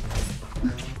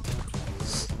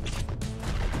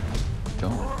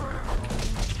 Don't.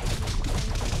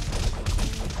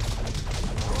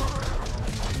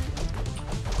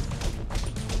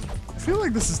 I feel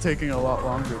like this is taking a lot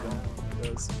longer than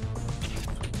it does.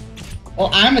 Well,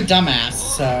 I'm a dumbass,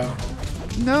 so.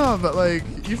 No, but like,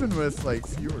 even with like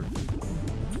fewer.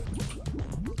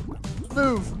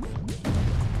 Move!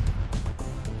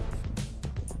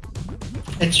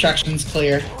 Instructions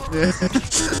clear. Yeah.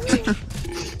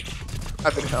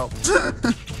 That would help.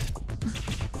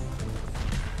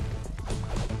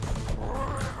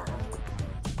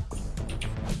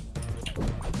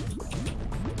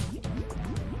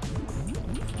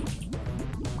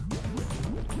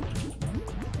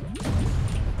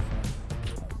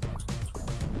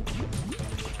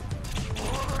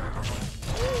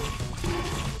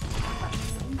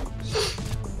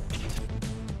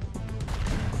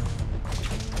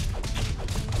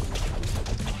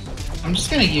 I'm just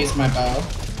gonna use my bow.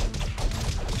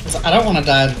 'Cause I don't want to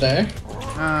die today.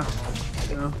 No.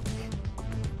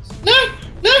 No!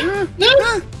 No!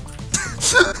 No!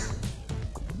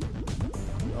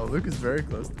 Oh, Luke is very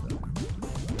close to that.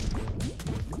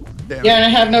 Damn. Yeah, and I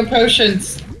have no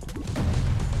potions.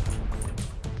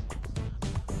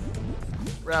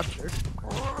 Raptor.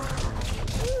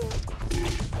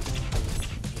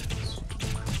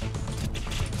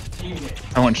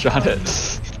 I one-shot it.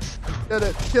 Get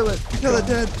it! Kill it! Kill it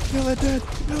dead! Kill it dead!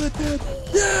 Kill it dead!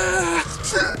 Yeah!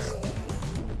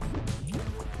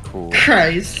 Cool.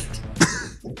 Christ.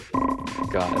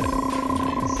 Got it.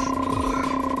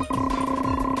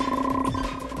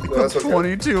 No, that's okay.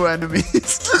 22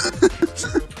 enemies.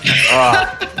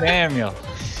 Ah, Samuel.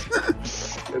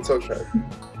 It's okay.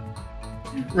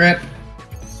 Rip.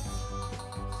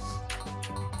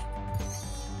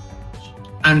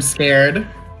 I'm scared.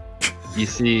 You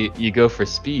see, you go for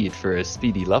speed for a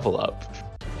speedy level up.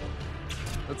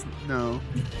 That's, no.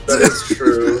 That is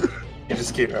true. You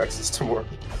just gain access to more.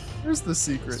 There's the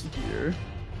secret here.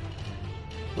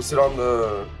 Was it on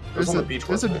the? It was on the beach, There's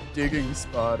wasn't a it? digging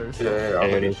spot or something. Yeah, There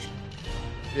on the it is. beach.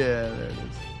 Yeah, there it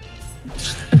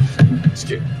is. Just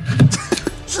kidding.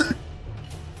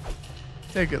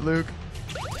 Take it, Luke.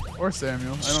 Or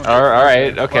Samuel. I don't know. All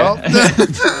right, okay. Well,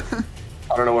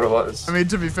 I don't know what it was. I mean,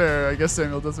 to be fair, I guess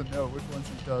Samuel doesn't know which ones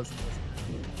he does and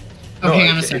doesn't. Oh, No, hang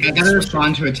on a it- second. it- I gotta it's-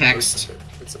 respond to a text.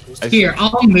 It's supposed to. Here,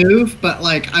 I'll move, but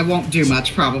like, I won't do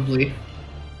much probably.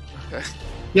 Okay,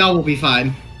 Y'all will be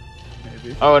fine.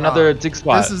 maybe. Oh, another dig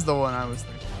spot. This is the one I was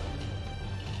thinking.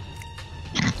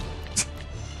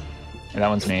 That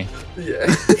one's me. Yeah.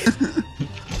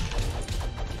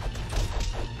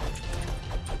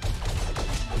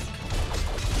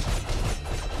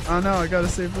 Oh no, I gotta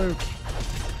save Luke.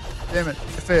 Damn it,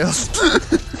 I failed.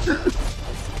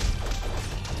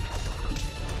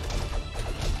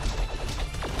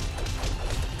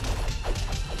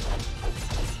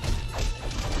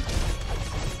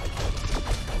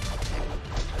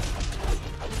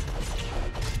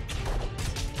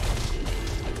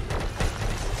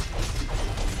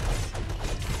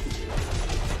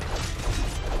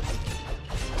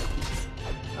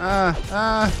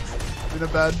 I'm in a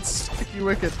bad sticky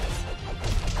wicket.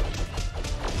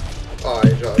 Hi,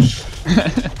 Josh.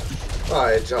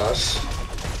 Hi, Josh.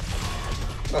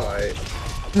 Hi.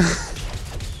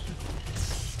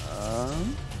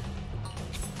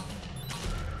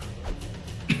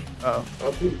 Oh.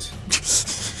 A boot.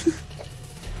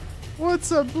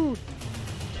 What's a boot?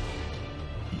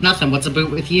 Nothing. What's a boot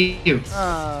with you?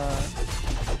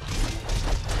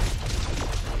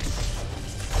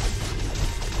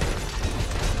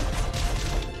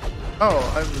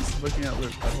 Oh, I was looking at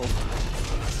Luke that whole time.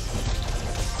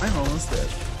 I'm almost dead.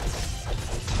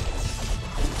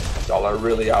 Y'all are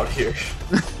really out here.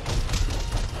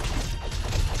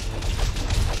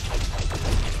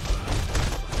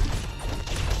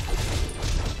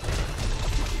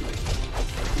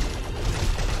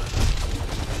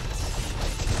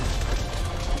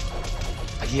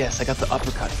 Yes, I got the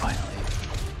uppercut finally.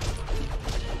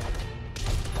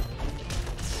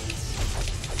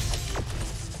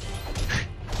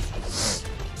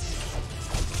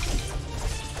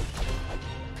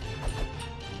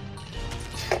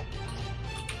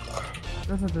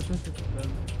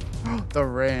 The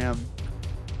ram.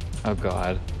 Oh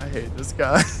god. I hate this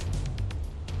guy.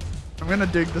 I'm gonna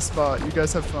dig the spot. You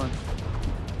guys have fun.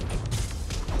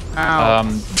 Ow.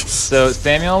 So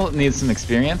Samuel needs some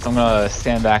experience. I'm gonna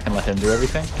stand back and let him do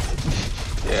everything.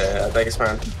 Yeah, thanks,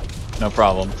 man. No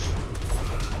problem.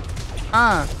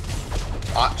 Ah,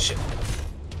 Shit.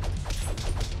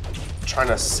 Trying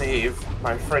to save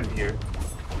my friend here.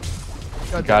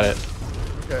 God Got damn it.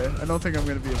 Okay, I don't think I'm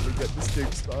gonna be able to get this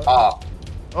dig spot.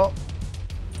 Oh.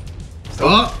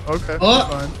 Oh. Okay,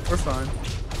 Oh. we're fine.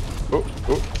 Oh,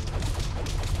 oh.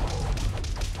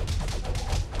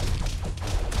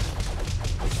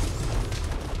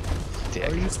 Dick.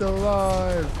 Are you still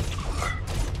alive?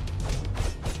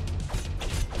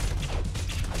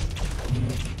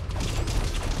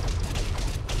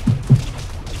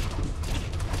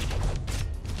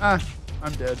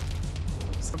 I'm dead.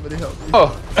 Somebody help me.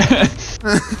 Oh.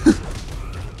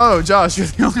 Oh, Josh, you're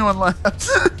the only one left.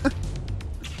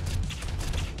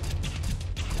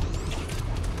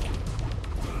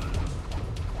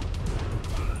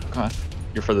 Come on.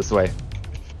 You're furthest away.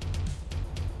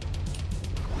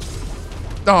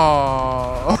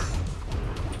 Oh.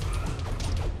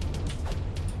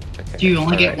 Okay. Do you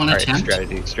only get one alright, attempt?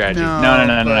 Strategy. No,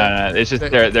 No. It's just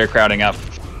they're crowding up.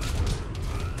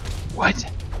 What?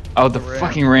 Oh, the ram.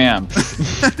 fucking ram.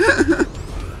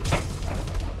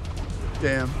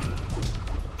 Damn.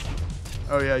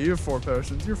 Oh yeah, you have 4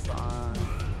 potions. You're fine.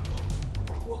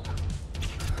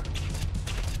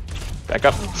 Back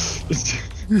up.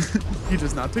 He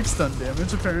does not take stun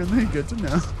damage, apparently. Good to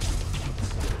know.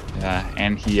 Yeah,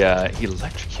 and he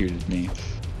electrocuted me.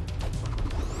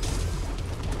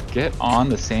 Get on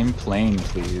the same plane,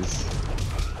 please.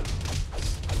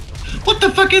 What the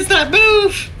fuck is that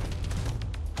move?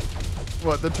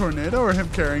 What, the tornado or him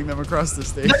carrying them across the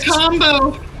stage? The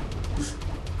combo.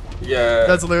 Yeah.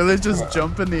 That's literally just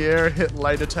jump in the air, hit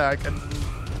light attack, and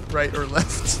right or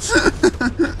left.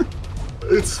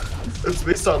 It's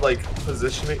based on like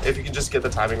positioning. If you can just get the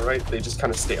timing right, they just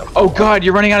kind of stay up. Oh god,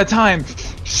 you're running out of time.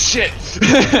 Shit.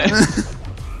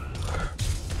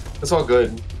 It's all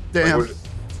good. Damn. Like,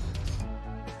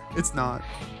 It's not.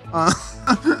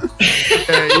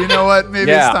 Okay, you know what? Maybe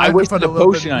Yeah, it's time I to wasted put a a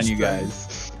little potion bit on you strength.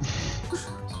 guys.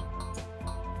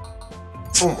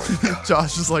 oh my god.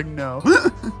 Josh is like, no.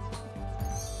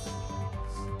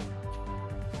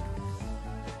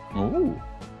 Ooh.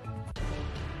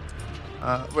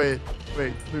 Wait,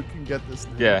 Luke can get this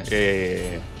now.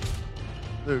 Yeah.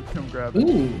 Luke, come grab it.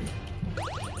 Ooh.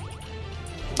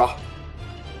 Ah.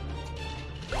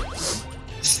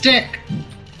 Stick.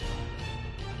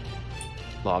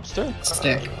 Lobster?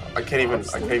 Stick. I can't even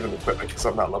equip it because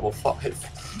I'm not level 5.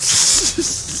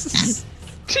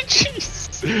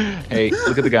 Jeez. Hey,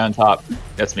 look at the guy on top.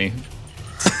 That's me.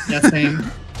 Yeah,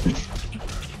 same.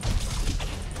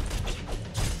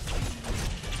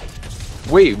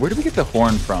 Wait, where did we get the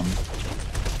horn from?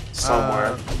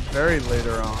 Somewhere. Very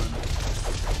later on.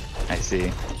 I see.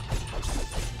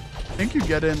 I think you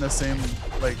get it in the same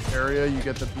like area you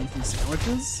get the beefy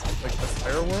sandwiches, like the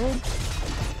fire world.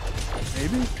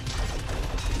 Maybe.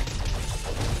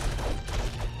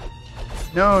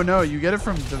 No, you get it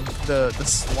from the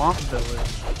swamp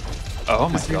village. Oh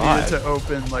my 'Cause you god. needed to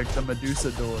open like the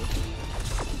Medusa door.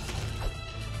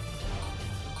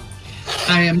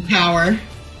 I am power.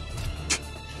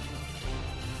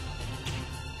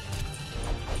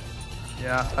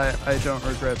 Yeah, I don't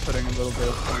regret putting a little bit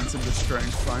of points into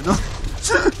strength final.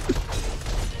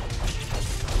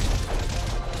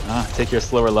 Take your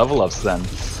slower level ups then.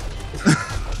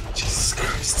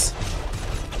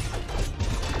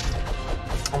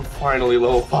 Finally,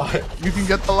 level 5. You can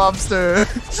get the lobster.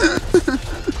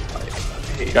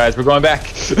 Guys, we're going back.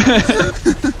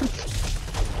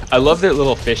 I love their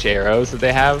little fish arrows that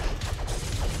they have.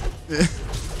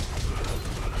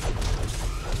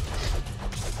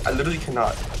 I literally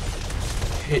cannot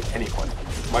hit anyone.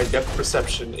 My depth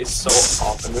perception is so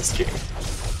off in this game.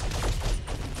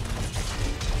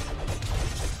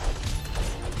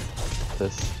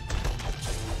 This.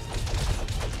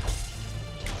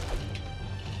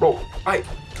 Bro, I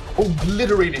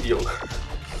obliterated you.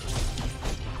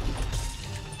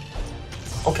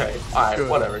 Okay, alright, Good.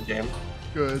 whatever, game.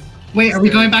 Good. Wait, are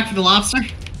we going back to the lobster?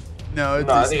 No, it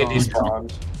No, I think it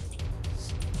despawned.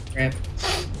 despawned. Right.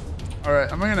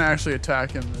 Alright, I'm gonna actually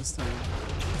attack him this time.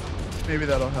 Maybe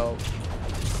that'll help.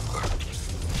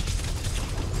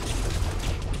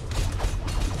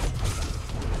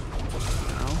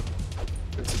 No.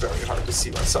 It's very hard to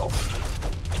see myself.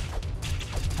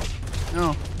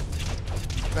 No.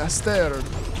 Faster.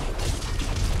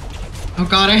 Oh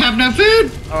god, I have no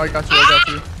food! Oh, I got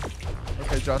you.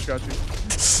 Okay, Josh got you.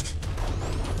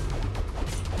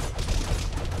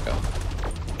 Go.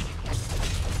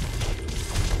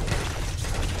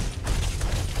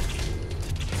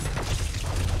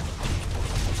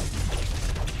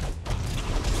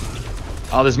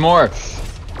 Oh, there's more.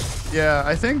 Yeah,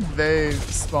 I think they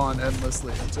spawn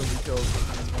endlessly until we kill them.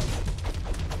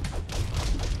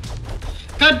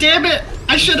 God damn it!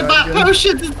 I should have bought Good.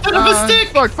 potions instead of a stick!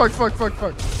 Fuck.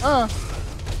 Ah.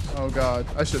 Oh god,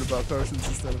 I should have bought potions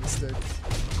instead of a stick.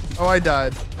 Oh, I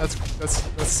died. That's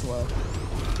swell.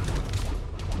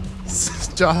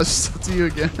 Josh, to you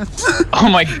again. Oh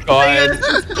my god.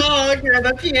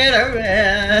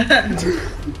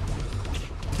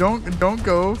 Don't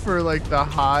go for like the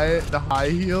high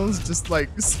heels. Just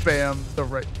like spam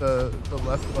the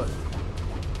left button.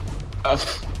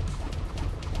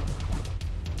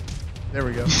 There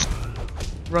we go.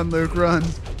 Run, Luke, run.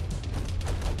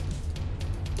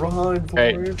 Run,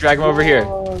 Alright, drag him over here.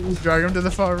 Drag him to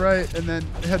the far right and then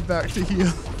head back to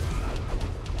heal.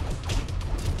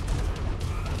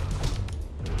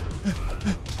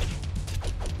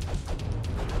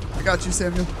 I got you,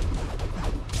 Samuel.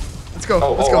 Let's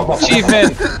go. Let's go.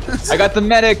 Achievement! I got the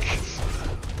medic!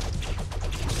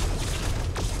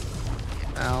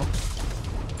 Ow.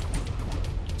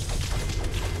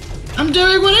 I'm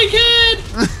doing what I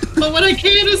can! But what I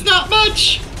can is not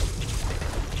much!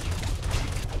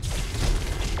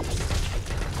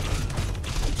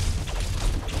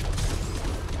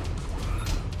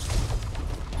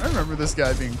 I remember this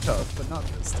guy being tough, but not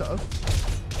this tough.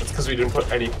 It's because we didn't put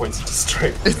any points into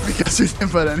strength. It's because we didn't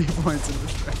put any points in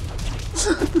this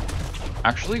thing.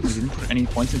 Actually, we didn't put any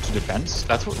points into defense.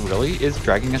 That's what really is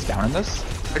dragging us down in this.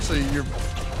 Actually, you're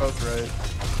both right.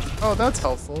 Oh, that's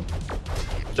helpful.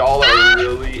 Y'all are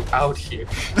really out here.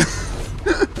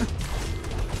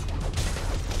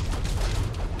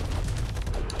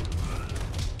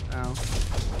 Ow.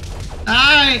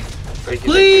 Alright! Thank you,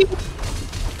 Please!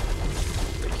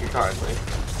 thank you kindly.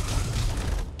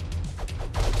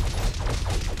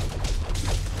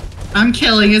 I'm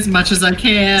killing as much as I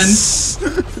can.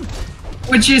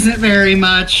 Which isn't very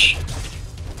much.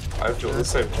 I feel the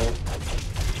same way.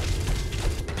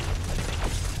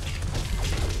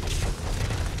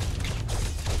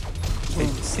 Hey,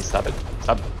 stop it.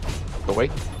 Stop it. Go away.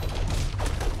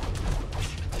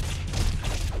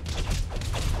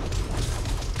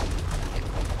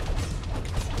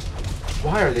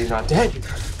 Why are they not dead?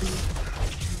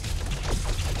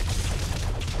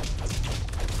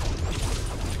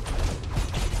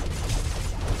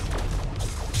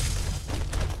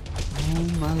 Oh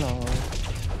my lord.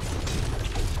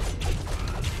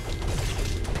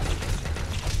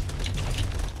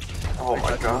 Oh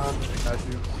my god. I got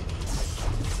you.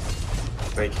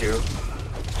 Thank you.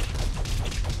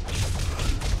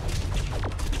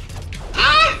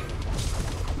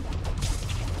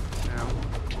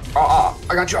 Ow.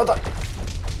 I got you. Hold on.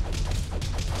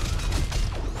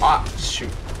 Ah, shoot.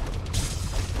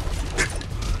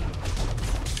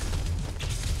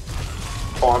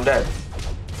 Oh, I'm dead.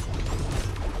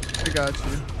 I got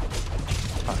you.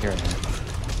 Oh, here I am.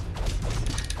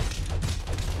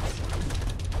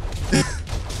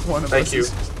 One of Thank us you.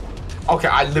 is- Okay,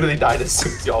 I literally died as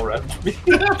soon as y'all rammed me.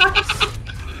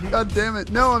 God damn it.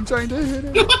 No, I'm trying to hit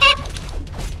him.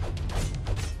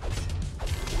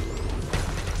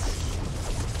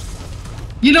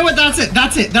 You know what? That's it.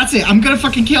 That's it. That's it. I'm gonna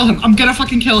fucking kill him. I'm gonna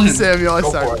fucking kill him. Samuel, I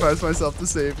Go for it. sacrificed myself to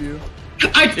save you.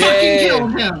 I fucking Yay.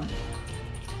 killed him.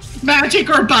 Magic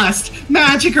or bust.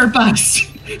 Magic or bust.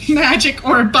 Magic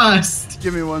or bust.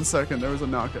 Give me 1 second. There was a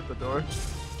knock at the door.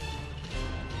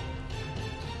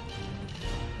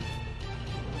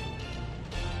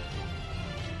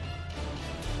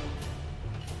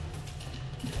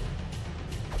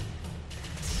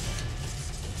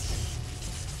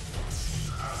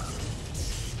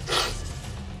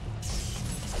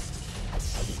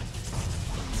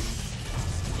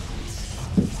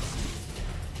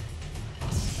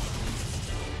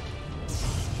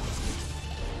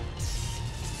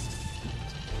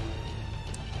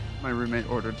 My roommate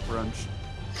ordered brunch.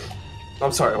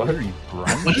 I'm sorry, what? What are you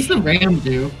brunch? What does the ram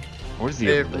do? What is the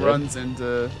It lid? runs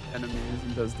into enemies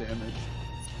and does damage.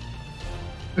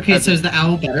 Okay, so is the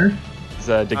owl better? Is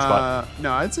that a dig spot?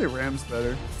 No, I'd say Ram's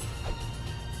better.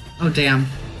 Oh, damn.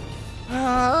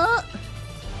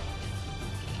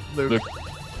 Luke. Luke.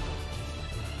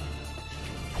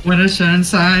 When the sun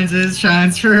shines, it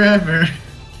shines forever.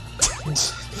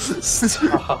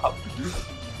 Stop.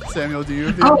 Samuel, do you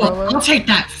have the Oh, umbrella? I'll take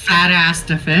that fat ass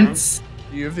defense.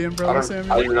 Do you have the I, umbrella,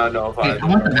 Samuel? I do not know if I. Wait, I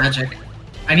want the magic.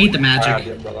 I need the I have magic.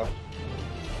 the umbrella.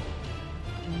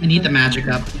 I need the magic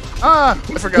up. Ah!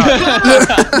 I forgot.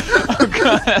 Oh,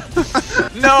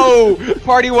 God. No!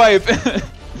 Party wipe!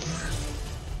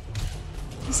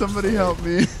 Somebody help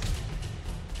me.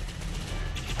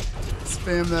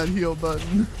 Spam that heal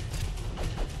button.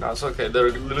 No, it's okay.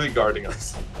 They're literally guarding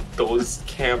us. Those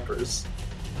campers.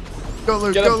 Go,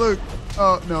 Luke. Get Go, him. Luke.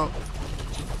 Oh, no.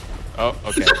 Oh,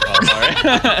 okay.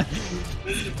 Alright.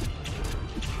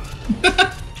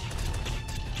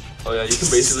 Oh yeah, you can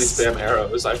basically spam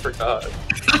arrows. I forgot.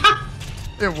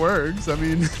 It works. I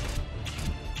mean,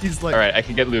 he's like, Alright, I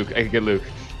can get Luke. I can get Luke.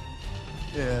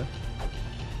 yeah.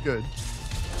 Good.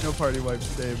 No party wipe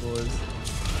today, boys.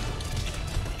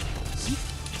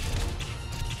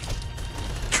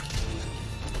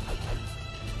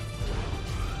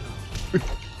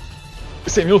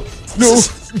 Samuel! No!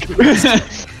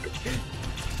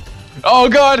 Oh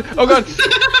god! Oh god!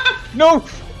 No!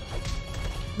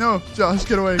 No, Josh,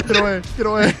 get away, get away, get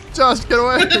away. Josh, get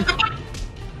away.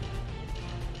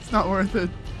 It's not worth it.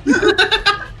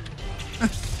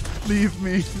 Leave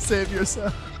me. Save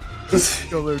yourself.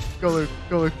 Go, Luke. Go, Luke.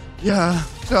 Go, Luke. Yeah,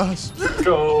 Josh.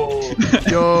 Go.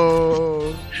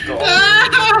 Yo. Go.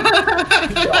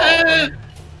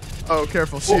 Oh,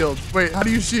 careful. Shield. Wait, how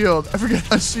do you shield? I forget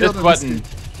how to shield. This in button. game.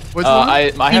 Which one?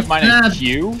 I have mine in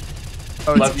Q.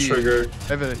 Oh, it's Left E. trigger. I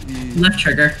have it at E. Left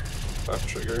trigger. Left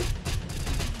trigger.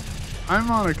 I'm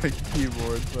on a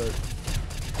keyboard, but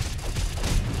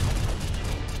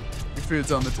your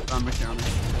food's on the counter.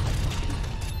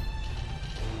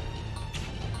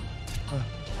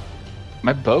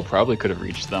 My bow probably could have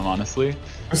reached them, honestly.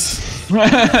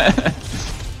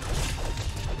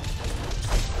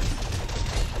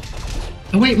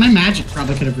 Oh wait, my magic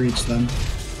probably could have reached them.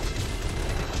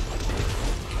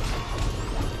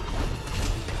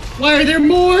 Why are there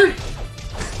more?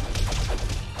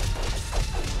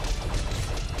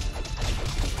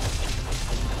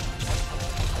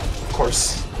 Of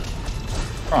course.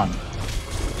 Come on.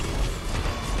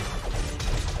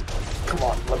 Come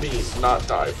on, let me not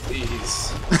die,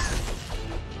 please.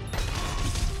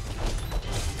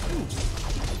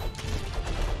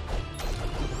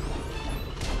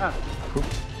 Ah,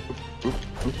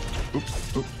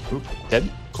 Oop, oop.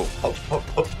 Dead? Cool. Oh, oh,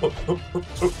 oh, oh, oh, oh,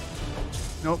 oh.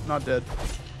 nope, not dead.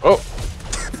 Oh!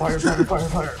 Fire, fire, fire,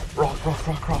 fire. Rock, rock,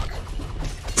 rock, rock.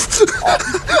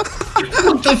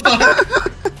 What the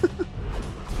fuck?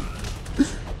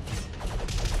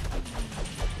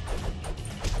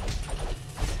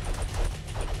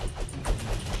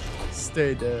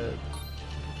 Stay dead.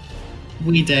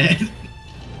 We did.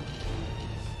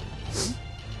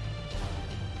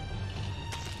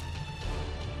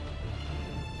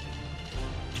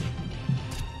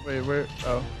 Wait, where?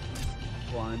 Oh,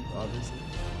 blind, obviously.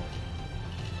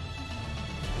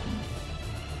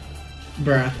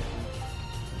 Bruh.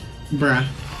 Bruh.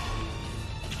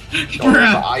 Oh, the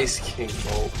Bruh. Ice King,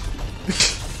 bro.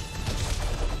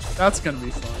 That's gonna be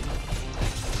fun.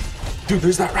 Dude,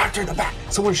 there's that raptor in the back.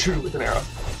 Someone shoot it with an arrow.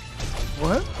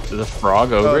 What? The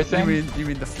frog ogre thing? You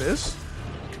mean the fish?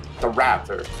 The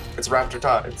raptor. It's Raptor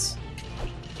Tides.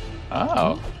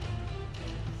 Oh.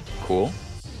 Cool.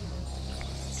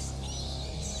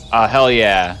 Hell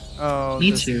yeah. Oh,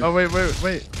 Me too. Oh, wait.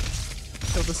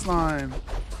 Kill the slime.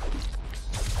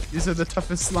 These are the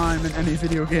toughest slime in any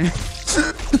video game.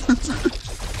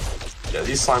 Yeah,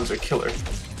 these slimes are killer.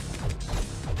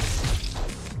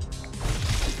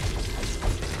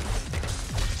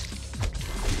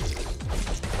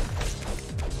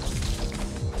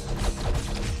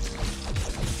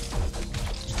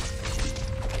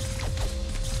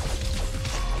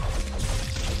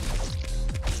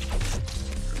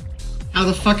 How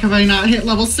the fuck have I not hit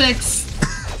level 6?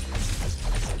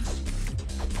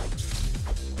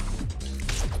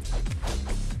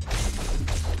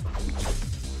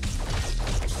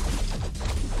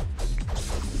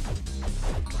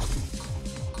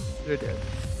 You're dead.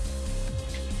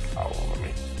 Oh, well, let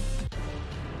me.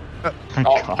 Oh, Oh,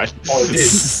 god. oh, it What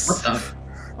is. the?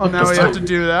 Oh, now we have to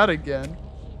do that again.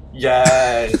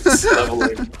 Yes,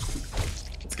 leveling.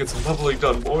 Let's get some leveling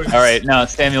done, boys. All right, no,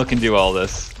 Samuel can do all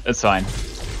this. It's fine.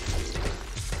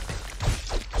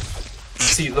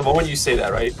 See, the moment you say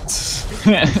that, right?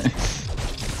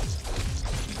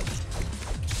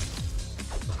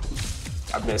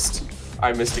 I missed.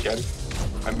 I missed again.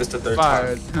 I missed a third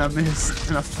Fired, time. and I missed,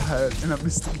 and I fired, and I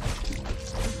missed again.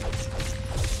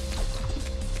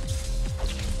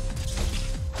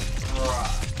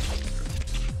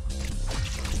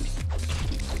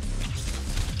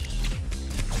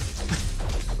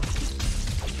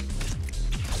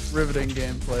 Riveting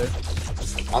gameplay.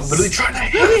 I'm literally trying to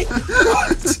hit it! What?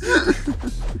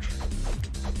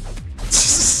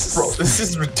 Bro, this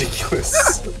is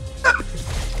ridiculous.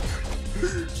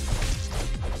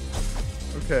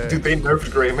 Okay. Dude, they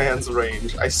nerfed Gray Man's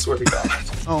range. I swear to God.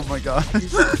 Oh my god.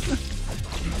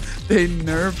 They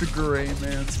nerfed Gray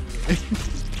Man's range.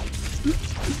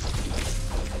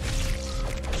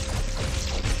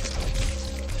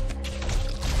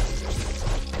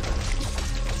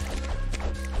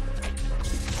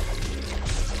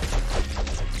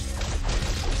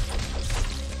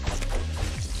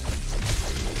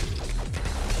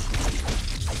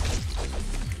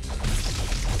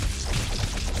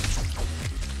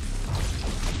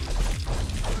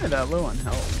 Why that low on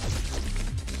health?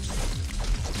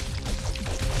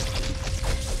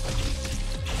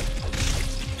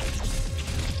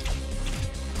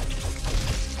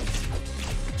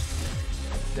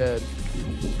 Dead.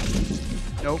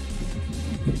 Nope.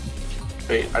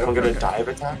 Wait, I don't get a dive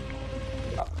attack?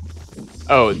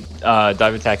 Oh,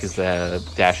 dive attack is the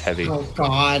dash heavy. Oh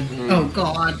god. Oh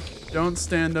god. Don't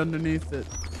stand underneath it.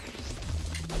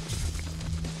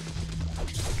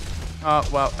 Oh,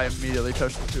 well, I immediately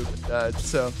touched the poop and died,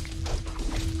 so.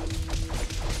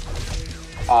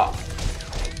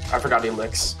 I forgot he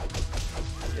licks.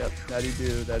 Yep, that'y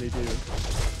do, that'y do.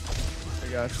 I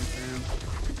got you, Sam.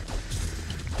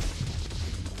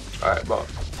 Alright, well,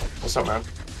 what's up, man?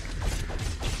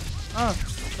 Oh,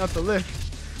 not the lick.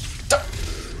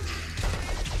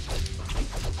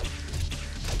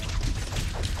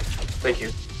 Thank you.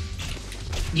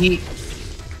 Yeet.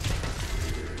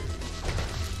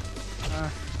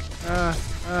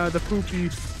 The poopy.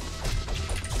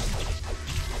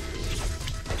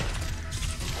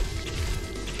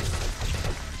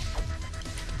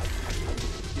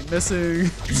 Keep missing.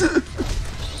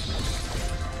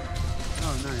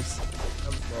 Oh, nice. That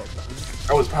was well done.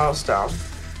 I was pounced down.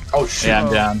 Oh shit. Yeah,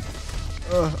 I'm down.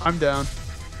 I'm down.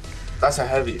 That's a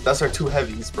heavy. That's our two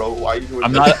heavies, bro. Why are you doing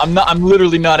I'm that? not. I'm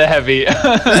literally not a heavy.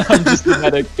 I'm just a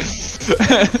medic.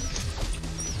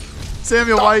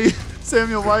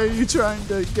 Samuel, why are you trying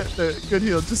to get the good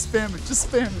heal? Just spam it. Just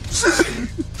spam it.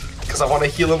 Because I want to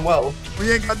heal him well. We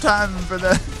ain't got time for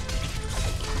that.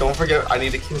 Don't forget, I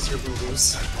need to kiss your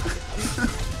boo-boos.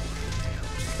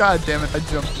 God damn it, I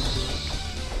jumped into it.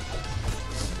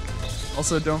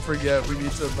 Also, don't forget, we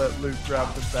need to let Luke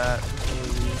grab the bat before we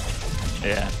leave.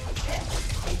 Yeah.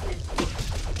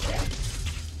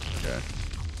 Okay.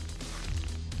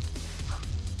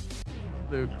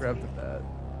 Luke, grab the bat.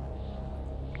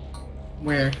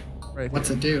 Where? Right What's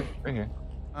here. it do? Right here.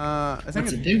 I think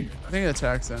What's it do? I think it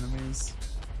attacks enemies.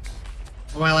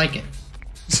 Oh, I like it.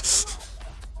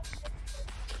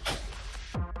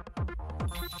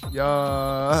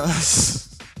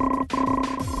 Yes.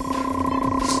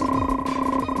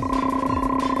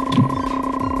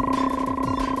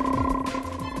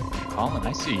 Colin,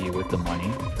 I see you with the money.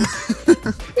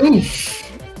 Oof.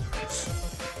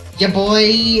 Your boy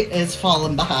is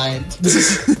falling behind.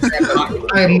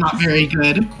 I'm not very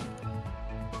good.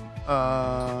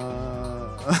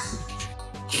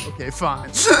 Okay,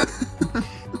 fine.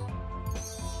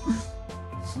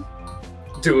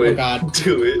 Do it. Oh god.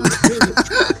 Do it.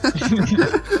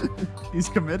 He's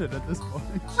committed at this point.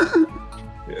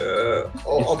 Yeah.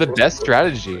 It's the best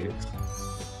strategy.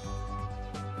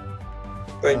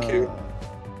 Thank you.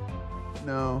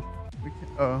 No. We can,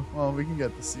 oh, well, we can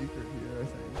get the secret here, I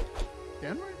think.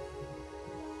 Can we?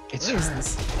 It's Where is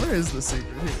this? Where is the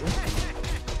secret here?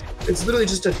 It's literally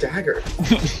just a dagger.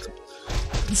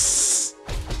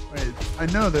 Wait, I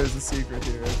know there's a secret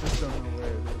here. I just don't know where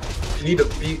it is. You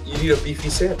need a beefy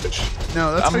sandwich.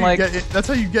 No, that's I'm how like- you get. That's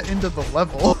how you get into the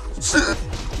level.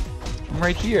 I'm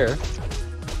right here.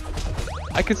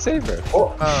 I could save her.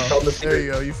 Oh, Oh, found the there secret.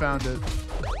 you go. You found it.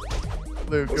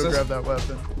 Luke, What's go this? grab that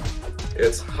weapon.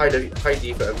 It's high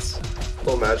defense.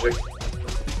 Full magic.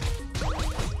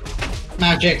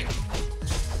 Magic.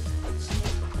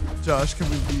 Josh, can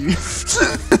we leave?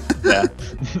 Yeah.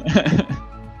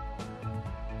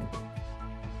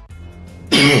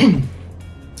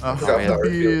 Oh, Forgot yeah. that the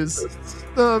reveal bees. exists.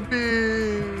 The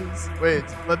bees. Wait,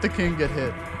 let the king get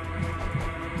hit.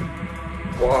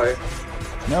 Why?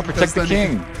 No, protect the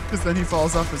king. Because then he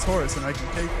falls off his horse and I can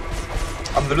take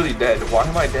it. I'm literally dead. Why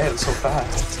am I dead so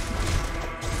fast?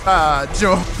 Ah,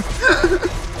 Joe.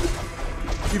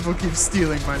 People keep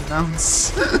stealing my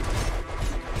mounts.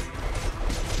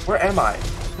 Where am I?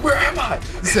 Where am I?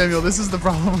 Samuel, this is the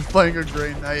problem with playing a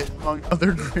Grey Knight among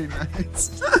other Grey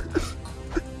Knights.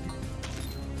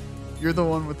 You're the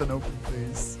one with an open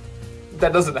face.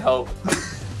 That doesn't help.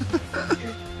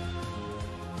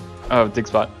 Oh, dig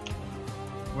spot.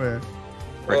 Where?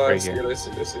 Right I see here. it, I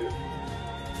see it, I see it.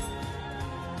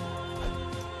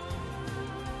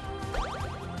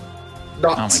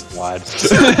 Not. Oh my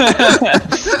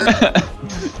god.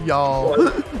 Y'all.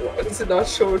 Why does it not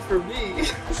show it for me?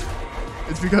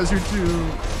 It's because you're too...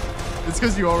 It's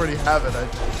because you already have it, I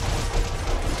think.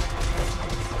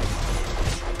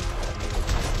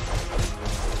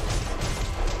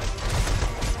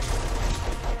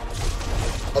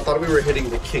 I thought we were hitting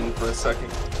the king for a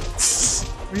second.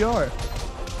 We are.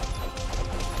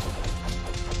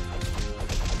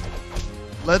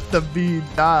 Let the bee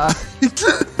die.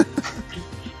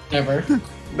 Never. There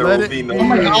Let will it be no be. Oh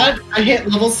my rain. god, I hit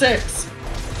level 6.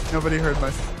 Nobody heard my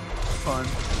fun.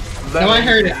 Let No, I it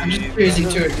heard it. I'm just be. choosing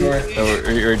to ignore it. So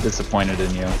we're disappointed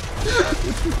in you.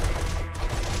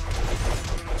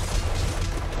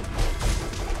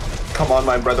 Come on,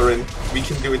 my brethren. We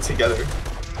can do it together.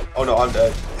 Oh no, I'm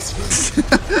dead.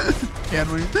 Can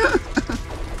we?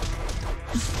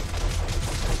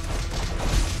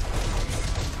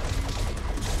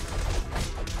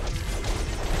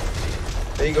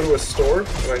 Then you go to a store,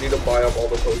 and I need to buy up all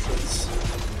the potions.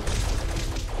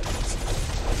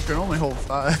 You can only hold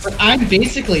 5. But I'm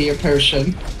basically a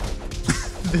potion.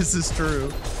 This is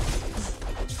true.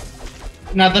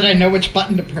 Now that I know which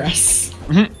button to press.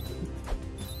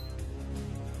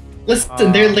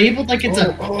 Listen, they're labeled like it's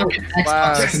a fucking Xbox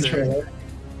classic. controller.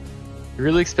 You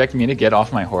really expect me to get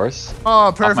off my horse? Oh,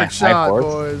 my perfect high shot, horse?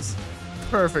 boys.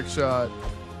 Perfect shot.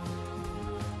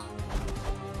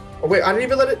 Oh wait, I didn't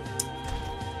even let it.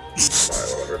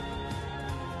 Alright, whatever.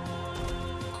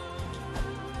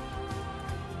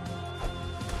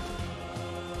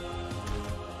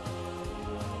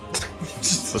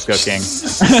 Let's go, king.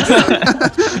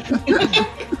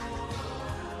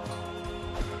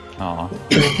 Aw.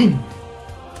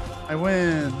 I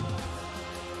win.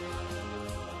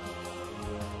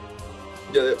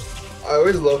 Yeah, I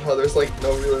always love how there's like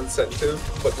no real incentive,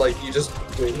 but like you just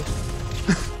win.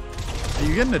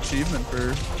 You get an achievement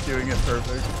for doing it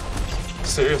perfect.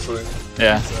 Seriously.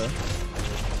 Yeah, So.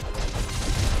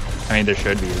 I mean, there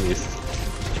should be at least.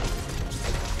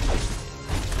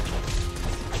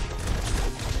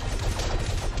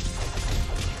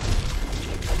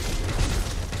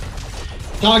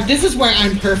 Dog, this is where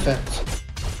I'm perfect.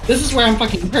 This is where I'm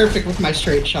fucking perfect with my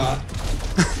straight shot.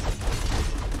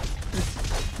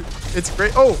 It's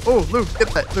great. Oh, Luke, get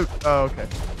that. Luke. Oh, okay.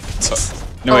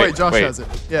 No, oh, wait, wait, Josh wait. has it.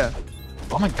 Yeah.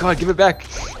 Oh my god, give it back.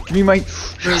 Give me my...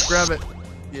 Luke, grab it.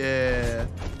 Yeah.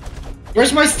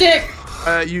 Where's my stick?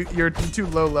 You're too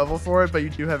low level for it, but you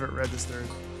do have it registered.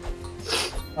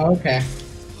 Okay.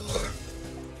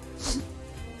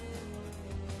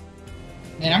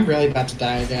 Man, I'm really about to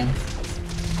die again.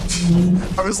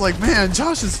 I was like, man,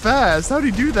 Josh is fast. How'd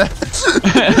he do that?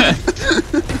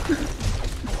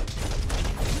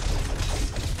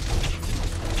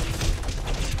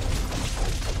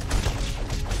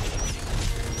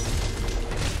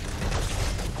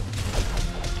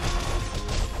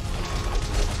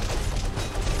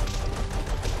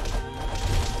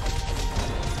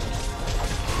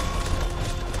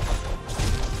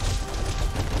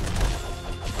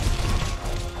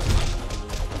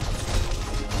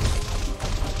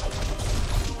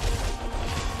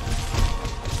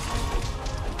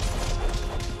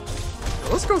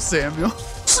 Let's go, Samuel.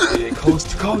 Yeah, coast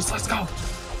to coast, let's go.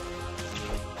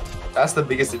 That's the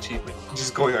biggest achievement.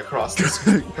 Just going across this.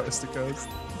 Coast to coast.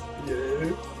 Yeah.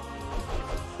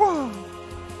 Whoa.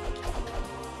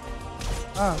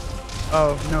 Ah.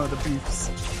 Oh no, the beefs.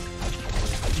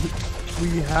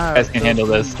 We have. You guys can the handle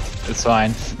this. beef. It's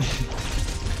fine.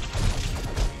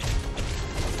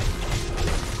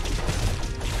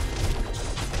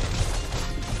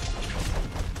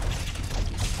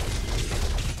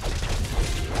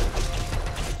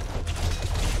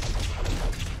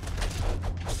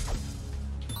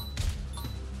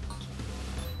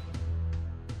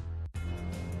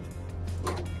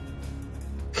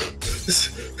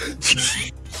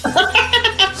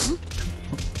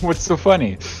 What's so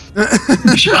funny?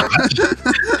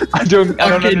 I don't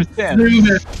understand.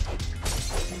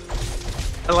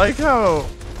 I like how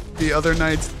the other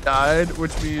knights died,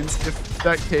 which means if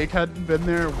that cake hadn't been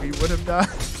there, we would have died.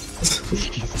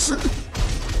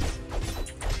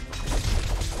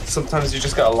 Sometimes you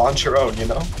just gotta launch your own, you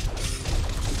know?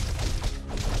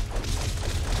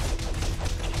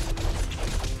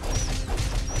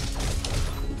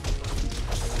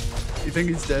 You think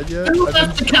he's dead yet? Who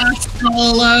left the castle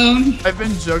alone? I've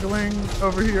been juggling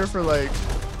over here for like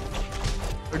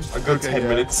A good 10 yeah.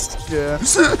 minutes. Yeah.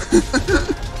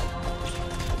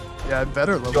 Yeah, I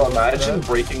better level Yo, up imagine that.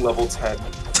 breaking level 10.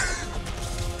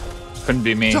 Couldn't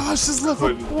be me. Josh is level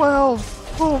Couldn't.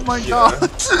 12. Oh my Yeah. god.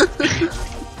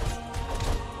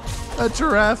 That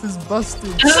giraffe is busted.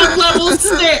 And I'm level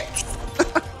 6.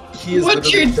 He is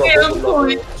What's your literally double damn the level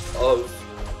point? of.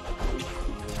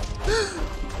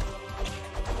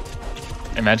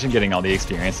 Imagine getting all the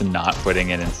experience and not putting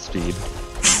it in speed.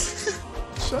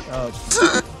 Shut up.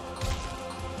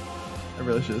 I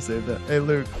really should have saved that. Hey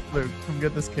Luke, come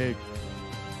get this cake.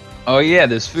 Oh yeah,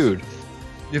 there's food.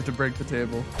 You have to break the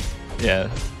table. Yeah,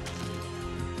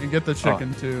 And get the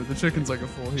chicken too. The chicken's like a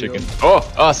full heal. chicken.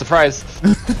 Oh, surprise!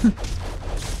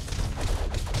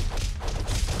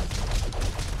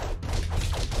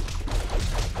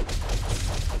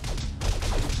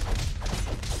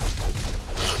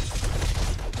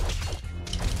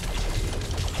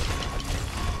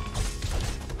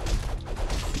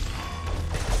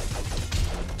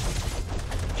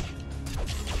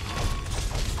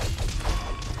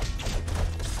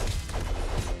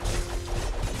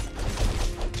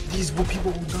 These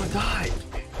people will not die.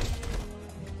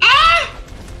 Ah!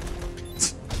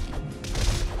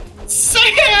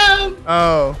 Sam!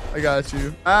 Oh, I got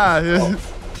you. Ah,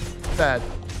 bad.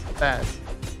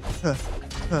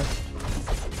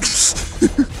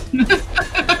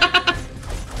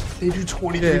 They do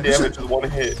 23 Yeah. damage with one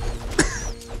hit.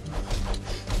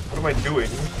 What am I doing?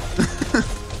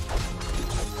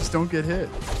 Just don't get hit.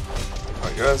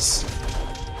 I guess.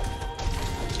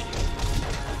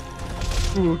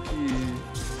 Spooky.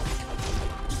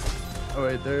 Oh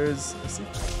wait, there's a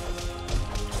secret.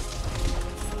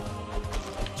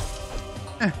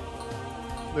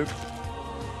 Luke.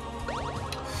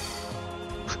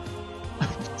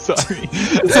 Sorry.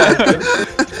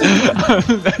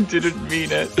 I didn't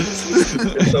mean it.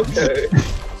 It's okay.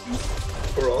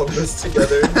 We're all in this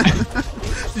together.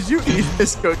 Did you eat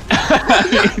this cookie?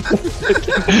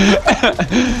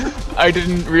 I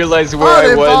didn't realize where Oh, I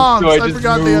they was, bombs. so I I just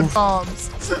forgot they had moved. bombs.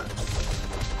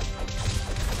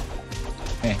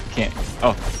 Eh, can't.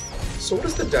 Oh, So what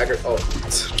is the dagger? Oh.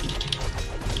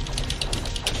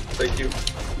 Thank you.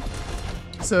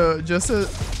 So just a,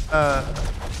 I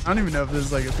don't even know if this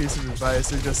is like a piece of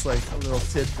advice or just like a little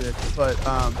tidbit, but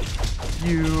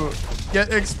you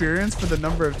get experience for the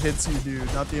number of hits you do,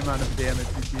 not the amount of damage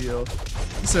you deal.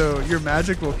 So your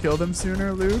magic will kill them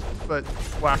sooner, Luke, but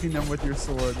whacking them with your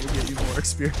sword will get you more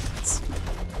experience.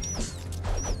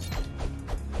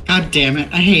 God damn it,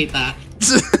 I hate that.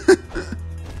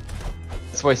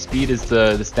 that's why speed is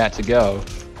the stat to go.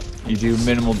 You do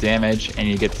minimal damage and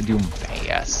you get to do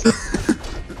fast.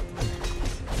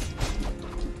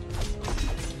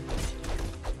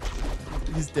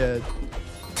 He's dead.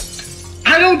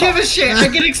 I don't give a shit, I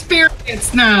get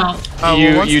experience now. Oh, you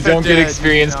well, once you they're don't get dead,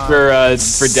 experience you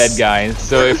for dead guys.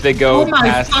 So if they go Oh my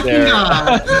past fucking their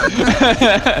God.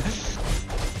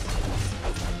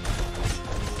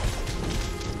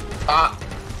 Ah!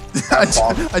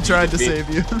 I tried to save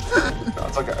you. No,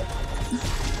 it's okay.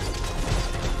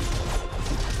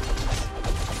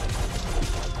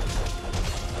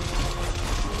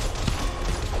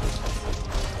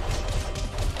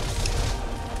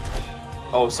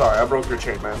 Oh, sorry, I broke your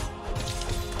chain, man.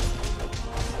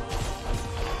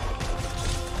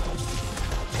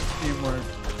 Teamwork.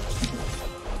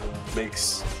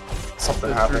 Makes something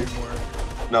The happen. dream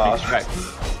work. No, I was Right.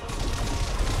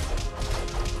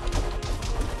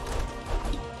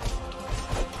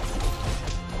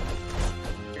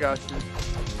 I got you.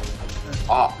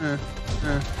 Ah,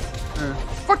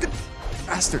 Fucking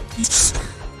bastard.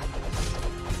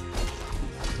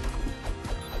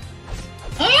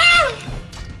 Ah!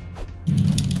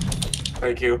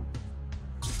 thank you.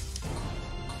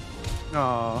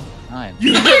 Aw. time.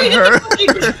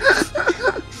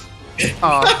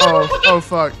 Oh,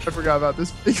 fuck. I forgot about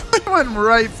this. He went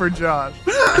right for Josh.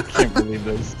 I can't believe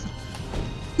this.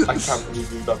 I can't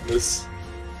believe you've done this.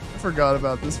 I forgot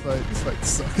about this fight. This fight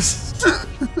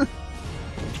sucks.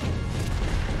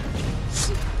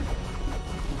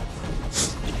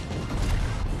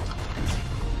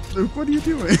 Luke, what are you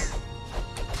doing?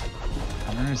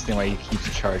 I don't understand why you keep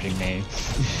charging me.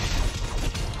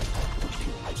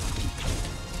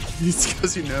 It's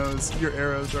because he knows your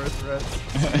arrows are a threat.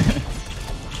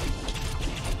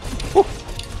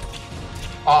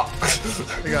 Ah.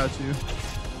 I got you.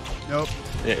 Nope.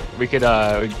 Yeah, we could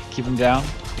keep him down.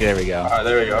 Yeah, there we go. Alright,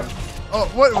 there we go. Oh,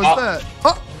 what was that?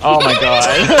 Oh, Oh my god.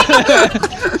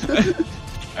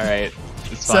 All right.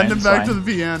 It's fine. send him it's back fine. to the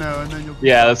piano, and then you'll.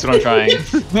 Yeah, that's what I'm trying.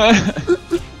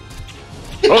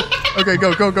 Oh, Okay,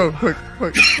 go, quick,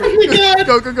 quick. Oh my God.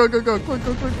 Go,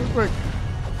 quick.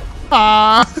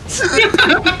 Ah!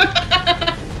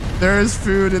 There is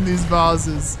food in these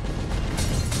vases.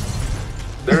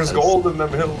 There's gold in them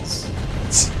hills.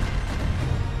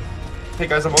 Hey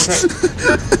guys, I'm okay.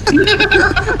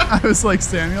 I was like,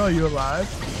 Samuel, are you alive?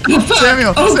 Oh, fuck.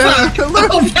 Samuel, Oh, Samuel,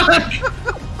 fuck.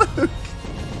 look.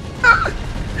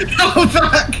 Oh,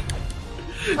 fuck.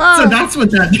 Ah, So that's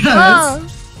what that does. ah,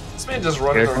 This man just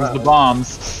running here comes around. the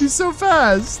bombs. he's so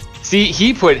fast. See,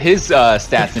 he put his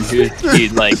stats into his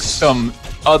speed like some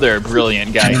other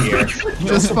brilliant guy here.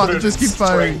 Just Put it just keep in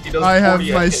firing. strength. He does I have 40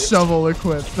 a my hit. shovel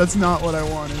equipped. That's not what I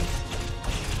wanted.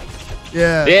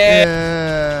 Yeah.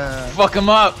 Yeah. Fuck him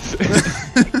up.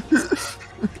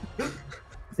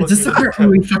 Is this the part where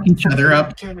we fuck each other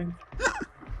up?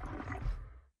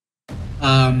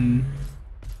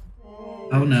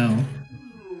 Oh no.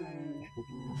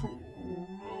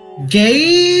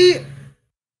 Gay?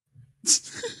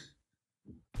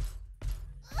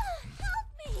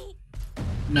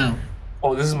 No.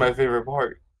 Oh, this is my favorite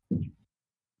part.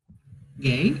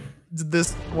 Gay?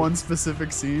 This one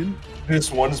specific scene.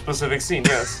 This one specific scene,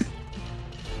 yes.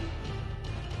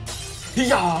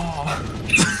 Yeah.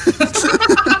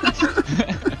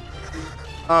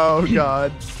 Oh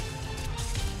god.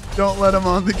 Don't let him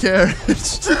on the carriage.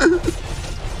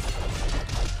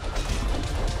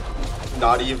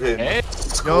 Not even. Hey. Yo,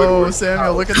 Squidward Samuel,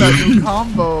 out. look at that new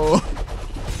combo.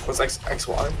 What's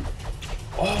XY?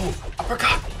 Oh, I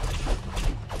forgot.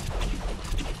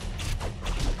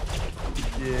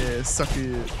 Yeah, suck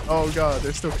it. Oh god,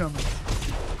 they're still coming.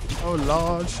 Oh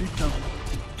lord, she coming.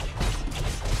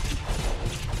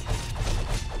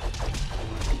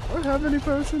 Do I have any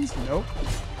potions? Nope.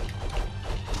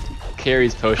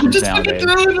 Carries I'm potions just fucking nowadays.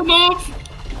 throwing them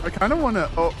off! I kind of want to.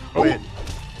 Oh, wait.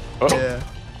 Oh. Yeah.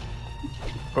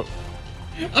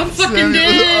 I'm fucking Samuel-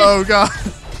 dead! Oh god.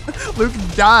 Luke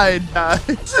died. I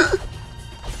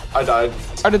died.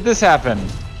 How did this happen?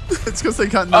 It's because they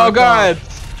got Oh knocked god.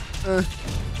 off.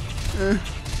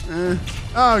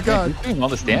 Oh god. He's doing all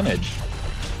this damage.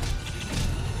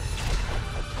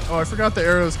 Oh, I forgot the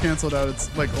arrows canceled out. It's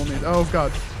like only. Oh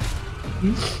god. We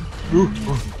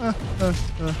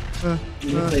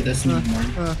will play this in the morning.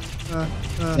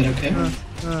 Is that okay?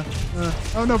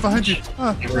 Oh no, behind you.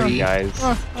 Alrighty. Guys.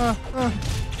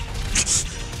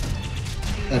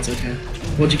 That's okay.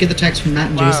 Well, did you get the text from Matt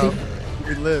and Wow. JC?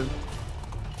 We live.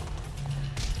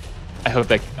 I hope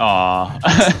that. Aw.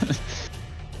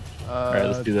 Alright,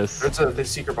 let's do this. There's the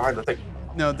secret behind the thing.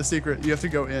 No, the secret. You have to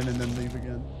go in and then leave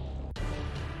again.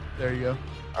 There you go.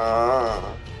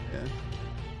 Ah. Yeah.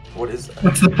 What is that?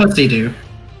 What's the pussy do?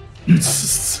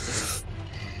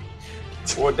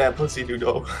 What'd that pussy do,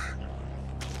 though?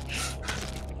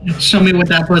 Show me what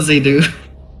that pussy do.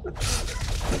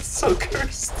 That's so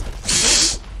cursed.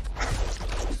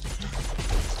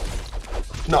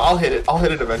 No, I'll hit it. I'll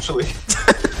hit it eventually.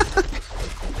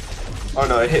 Oh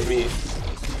no, it hit me.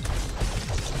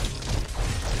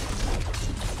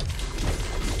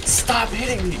 Stop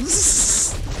hitting me!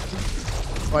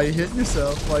 Why you hitting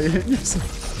yourself? Why you hitting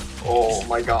yourself? Oh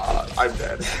my god, I'm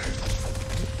dead.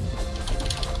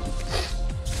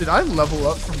 Did I level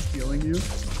up from healing you?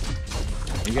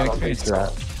 You got I don't experience think for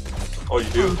that. Oh, you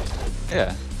do?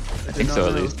 Yeah. I did think not so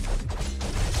at know. least.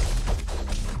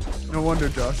 No wonder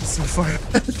Josh is so far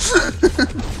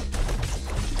ahead.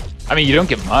 I mean, you don't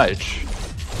get much.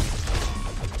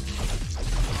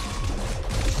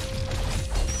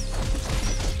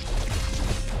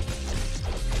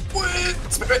 What?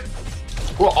 Spirit!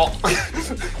 Well,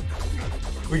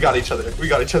 we got each other. We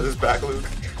got each other's back, Luke.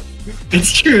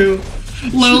 It's true.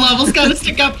 Low levels gotta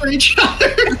stick up for each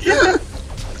other.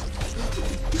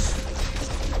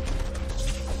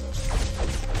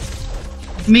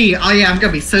 Me, oh yeah, I'm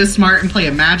gonna be so smart and play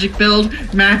a magic build.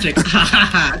 Magic, ha ha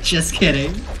ha, just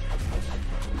kidding.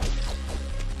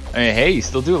 I mean, hey, you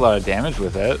still do a lot of damage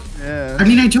with it. Yeah. I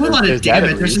mean, I do a lot of There's that at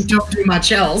damage, I just least. don't do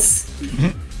much else.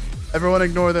 Everyone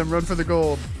ignore them. Run for the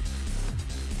gold.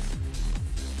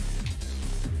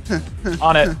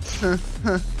 On it.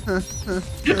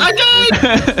 I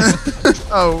died!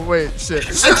 Oh wait, shit.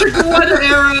 I took one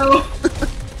arrow!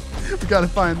 We gotta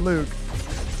find Luke.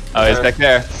 Oh, he's back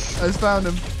there. I just found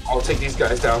him. I'll take these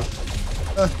guys down.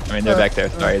 I mean, they're back there.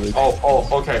 Sorry, Luke. Oh,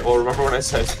 okay. Well, remember when I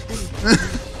said...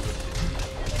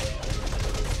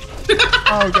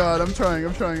 Oh god, I'm trying.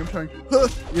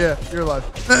 Yeah, you're alive.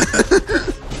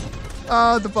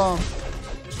 Ah, the bomb.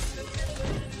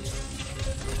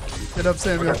 Get up,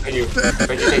 Samuel. Okay,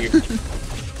 thank you.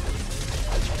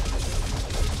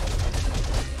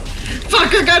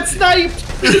 Fucker got sniped!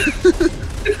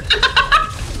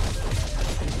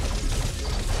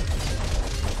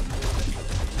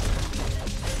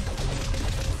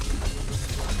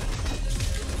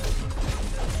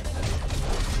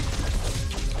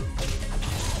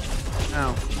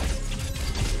 Ow.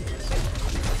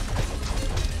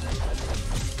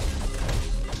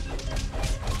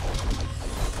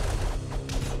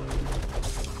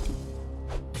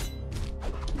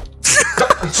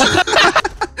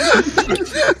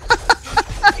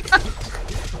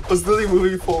 I was literally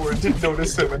moving forward, didn't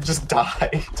notice him, and just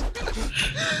died.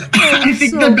 I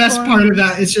think so the best fun. part of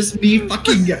that is just me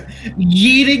fucking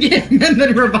yeeting him and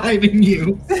then reviving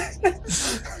you.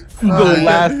 The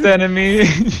last enemy.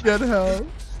 Get help.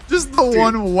 Just the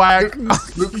one whack.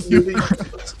 Luke literally,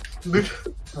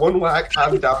 one whack,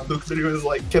 I'm down. Luke literally was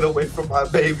like, get away from my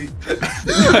baby.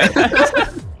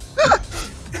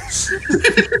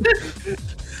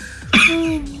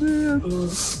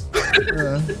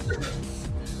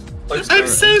 I'm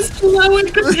so slow in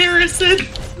comparison.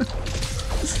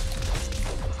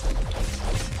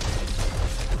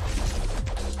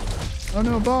 Oh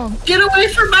no, bomb. Get away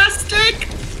from my stick!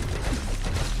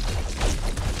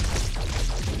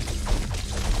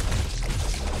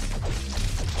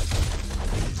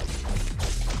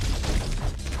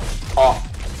 Oh,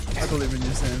 I believe in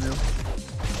you, Samuel.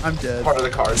 I'm dead. part of the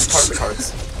cards.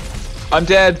 I'm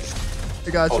dead. I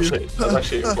got Oh you. shit, that's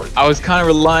actually important. I was kind of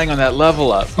relying on that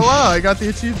level up. Oh wow, I got the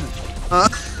achievement.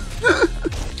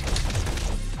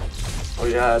 Oh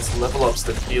yeah, it's level ups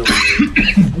that heal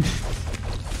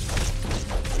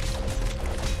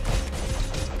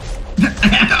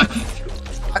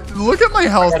Look at my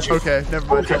health. got you. Okay, never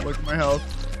mind. Okay. Don't look at my health.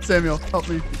 Samuel, help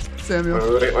me.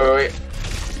 Samuel. Wait.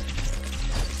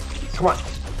 Come on.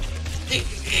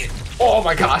 Oh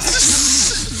my gosh.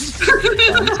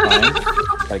 It's fine.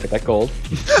 Gotta get that gold.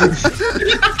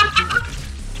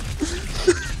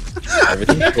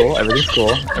 Everything's cool. Everything's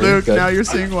Luke, good. now you're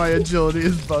seeing why agility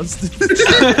is busted.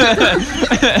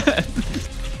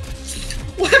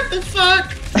 What the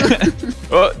fuck?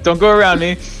 Oh, don't go around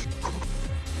me.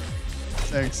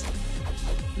 Thanks.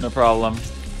 No problem.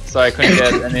 Sorry, I couldn't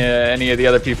get any of the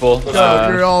other people. No,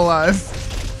 you're all alive.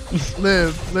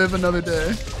 Live another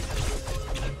day.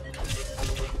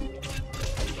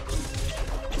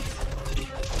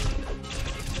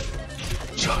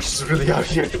 Josh is really out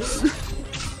here.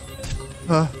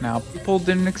 Now, people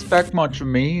didn't expect much of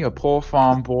me, a poor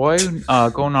farm boy,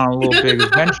 going on a little big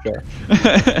adventure.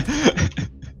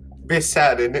 Be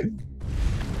sad, isn't it?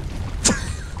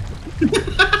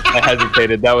 I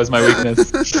hesitated. That was my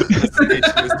weakness. Hesitation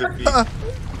is defeat.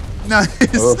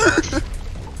 Nice. Oh.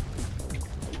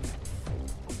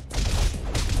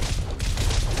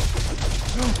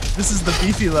 This is the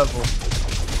beefy level.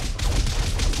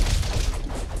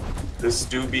 This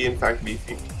do be in fact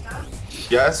beefy.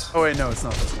 Yes? Oh wait, no, it's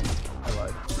not this one. I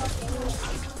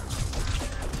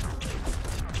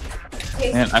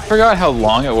lied. Man, I forgot how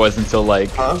long it was until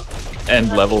like Huh? end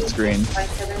level screen.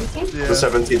 Yeah. The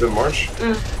 17th of March?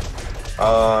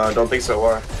 I don't think so.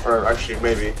 Why? Or actually,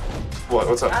 maybe. What?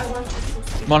 What's up?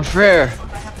 Mon frere.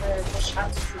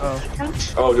 Oh.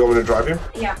 Oh, do you want me to drive you?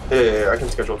 Yeah. Yeah, I can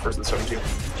schedule it for the 17th.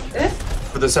 Eh?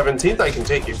 For the 17th, I can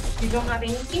take you. You don't have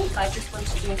anything? I just want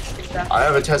to make sure that I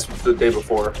have a test the day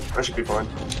before. I should be fine.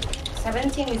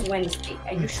 17 is Wednesday.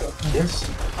 Are you sure? Yes.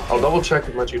 I'll double check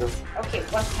and let you know. Okay,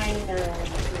 what time you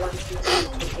want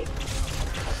to take?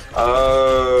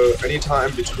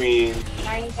 Anytime between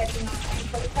 9:30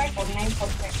 or 9:45 or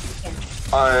 9:45 p.m.?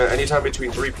 anytime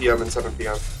between 3 p.m. and 7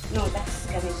 p.m. No, that's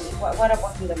gonna be. What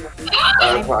about in the morning?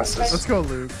 I have classes. Let's go,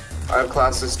 Luke. I have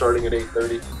classes starting at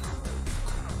 8:30.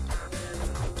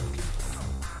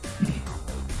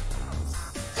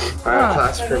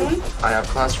 I have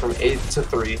class from 8 to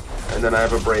 3, and then I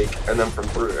have a break, and then from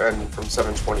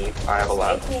 7:20 I have a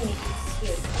lab. 8 minutes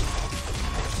here.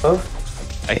 Huh?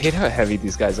 I hate how heavy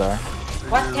these guys are.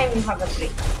 What time you have a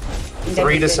break? In the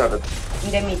 3 to middle. 7.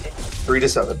 In the middle. 3 to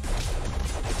 7.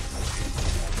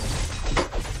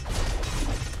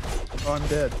 Oh, I'm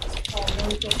dead. So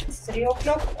then it's 3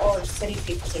 o'clock or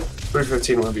 3:15?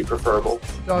 3:15 would be preferable.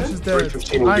 Josh is dead.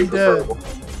 3:15 would be I'm dead. preferable.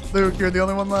 Luke, you're the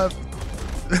only one left.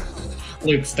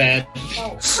 Luke's dead.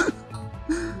 Oh.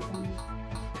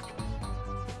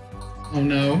 Oh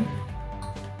no.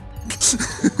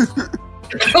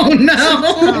 Oh no!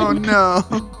 Oh no.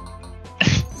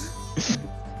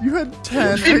 You You had 10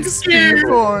 I'm XP scared.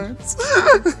 points.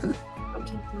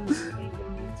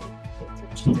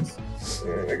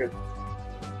 Yeah, I got.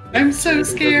 I'm so Do you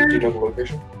scared. know the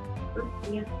location?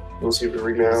 Yeah. You'll see the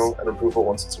now and approval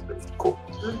once it's approved. Cool.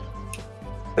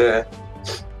 Yeah.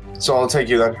 So I'll take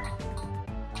you then.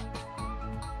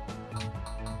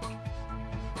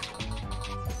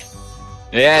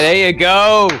 Yeah, there you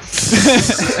go.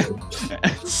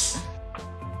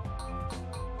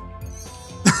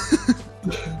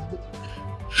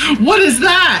 What is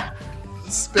that?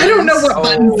 I don't know what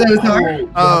buttons those are.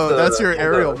 Oh, that's your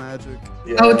aerial magic.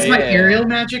 Yeah. Oh, it's my Yeah. aerial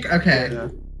magic? Okay. Yeah.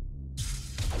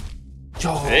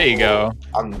 Yo, There you go.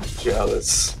 I'm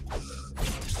jealous.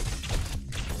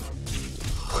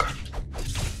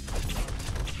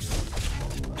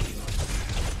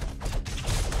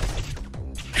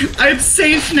 I'm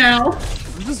safe now.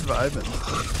 I'm just vibing.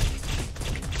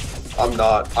 I'm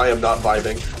not. I am not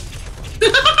vibing.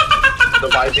 The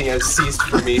vibing has ceased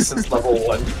for me since level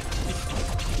 1.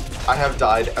 I have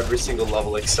died every single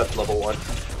level except level 1.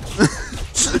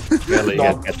 Really, No.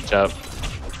 you catch up.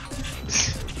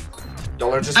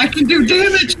 Y'all are just. I can do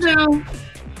damage now.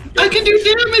 I can do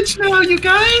damage now, you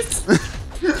guys.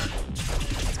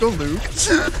 Let's go, Luke.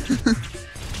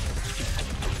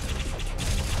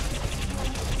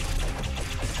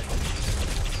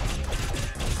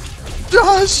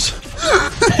 Josh!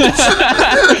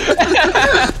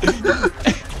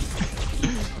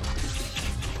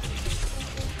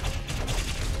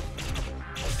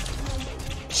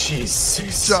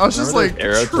 Jesus. Josh is Remember like the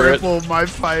arrow turret? triple my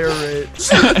fire rate.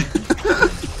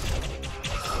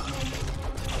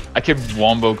 I could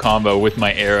wombo combo with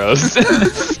my arrows.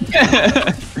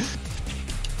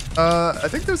 I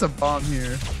think there's a bomb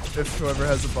here. If whoever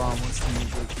has a bomb wants to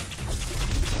use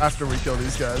it. After we kill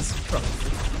these guys, probably.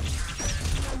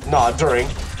 Nah, during.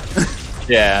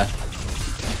 Yeah.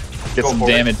 Get Go some for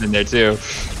it. damage in there too.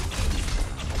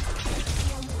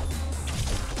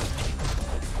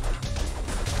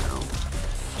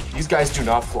 These guys do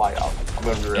not fly up. I'm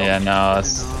gonna be real. Yeah, no,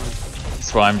 that's, Why not?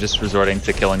 that's why I'm just resorting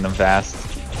to killing them fast.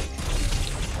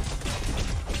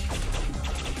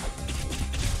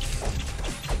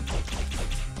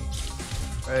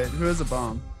 Wait, who has a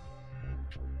bomb?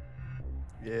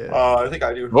 Yeah. I think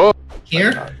I do. Whoa!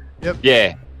 Here?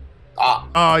 Yeah. Ah,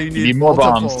 Oh, you need more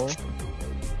multiple. bombs.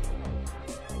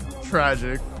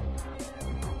 Tragic.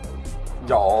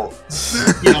 y'all.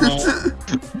 Y'all.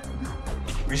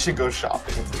 We should go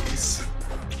shopping, please.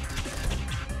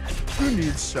 Who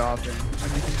needs shopping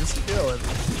when you can just kill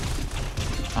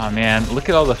everything? Oh man, look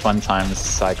at all the fun times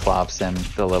Cyclops and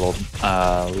the little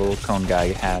cone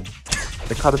guy had.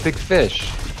 They caught a big fish.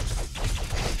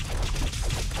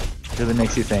 Really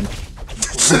makes you think.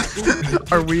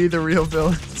 Are we the real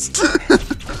villains?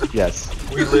 Yes.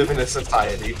 We live in a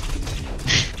society.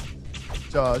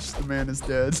 Josh, the man is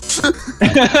dead.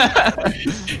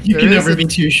 You There can is never a- be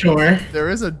too sure. There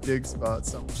is a dig spot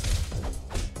somewhere.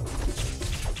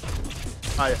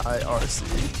 IIRC.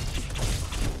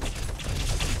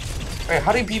 Wait,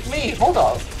 how do you beat me? Hold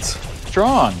up.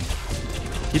 Strong.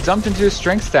 He jumped into his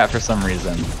strength stat for some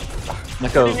reason.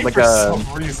 Like What do you mean for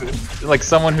some reason. like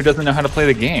someone who doesn't know how to play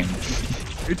the game.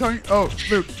 Are you talking? Oh,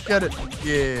 Luke, get it.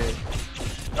 Yeah.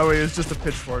 Oh wait, it was just a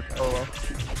pitchfork. Oh well.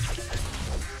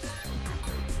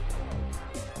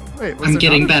 Wait, was I'm there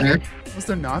getting not a- better. Was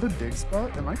there not a dig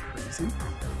spot? Am I crazy?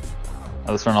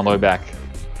 Oh, let's run all the way back.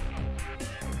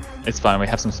 It's fine, we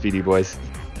have some speedy boys.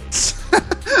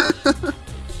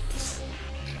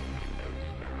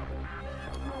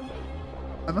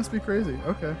 I must be crazy.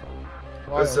 Okay.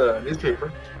 There's Wild. a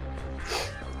newspaper.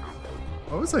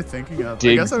 What was I thinking of? I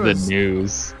Dig guess I the was.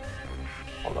 news.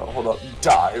 Hold up.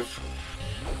 Dive.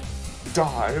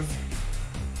 Dive.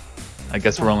 I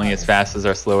guess we're only as fast as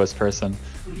our slowest person.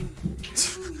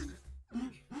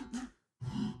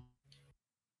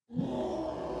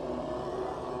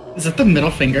 Is it the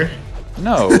middle finger?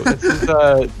 No,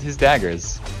 it's his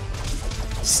daggers.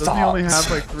 Doesn't Stop. he only have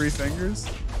like 3 fingers?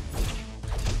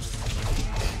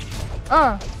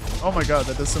 Ah! Oh my god,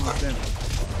 that does so much damage.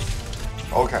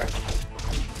 Okay.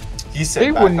 He said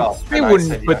They back wouldn't. up. They and I wouldn't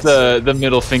said put yes. the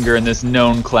middle finger in this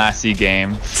known classy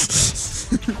game.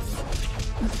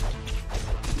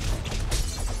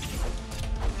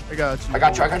 I got you. I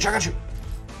got you.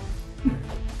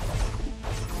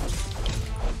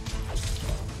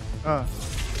 Ah.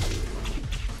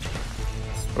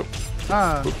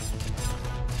 Ah.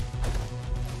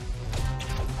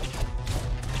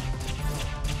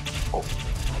 Oh,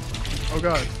 Oh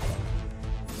god.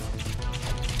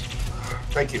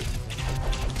 thank you.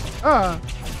 Ah.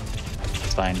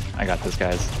 It's fine. I got this,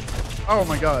 guys. Oh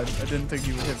my god. I didn't think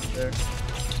you would hit me there.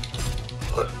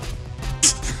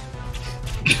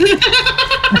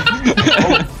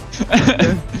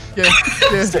 Yeah.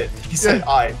 He said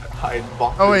I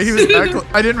blocked. Oh wait, he was that close.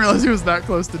 I didn't realize he was that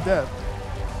close to death.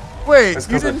 Wait, That's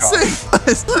you 'cause I didn't got save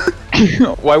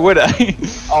us. Why would I?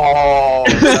 Oh, I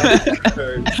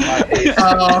hate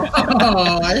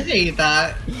Oh, I hate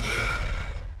that.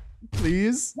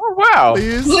 Please, Oh, wow.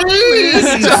 please,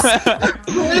 Please, Josh.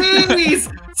 please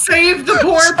save the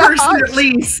poor person at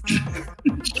least.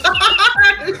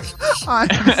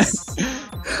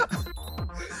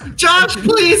 Josh,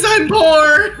 please, I'm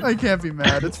poor. I can't be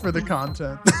mad. It's for the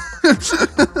content.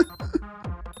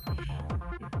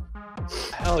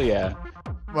 Hell yeah.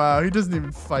 Wow, he doesn't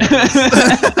even fight us.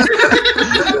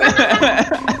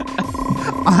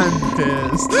 I'm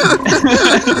pissed.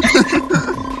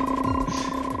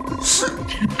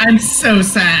 I'm so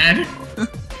sad.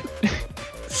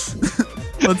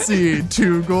 Let's see,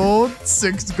 2 gold,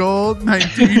 6 gold,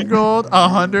 19 gold,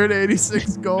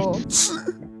 186 gold.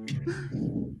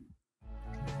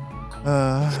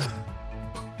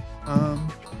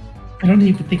 I don't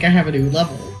even think I have a new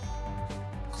level.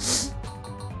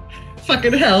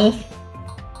 Fucking hell.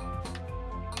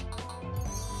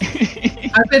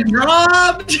 I've been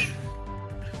robbed!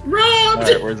 Robbed!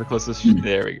 Alright, where's the closest?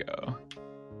 There we go.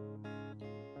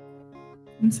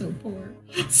 I'm so poor.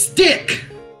 Stick!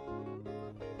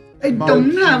 I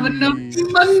don't have enough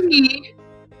money.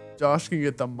 Josh can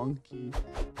get the monkey.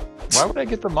 Why would I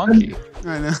get the monkey?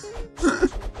 I know.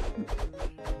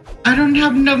 I don't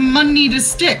have enough money to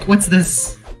stick. What's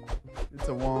this? It's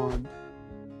a wand.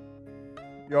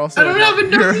 You're also I don't have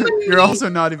enough money. You're also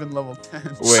not even level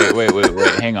 10. Wait.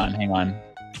 Hang on.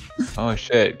 Oh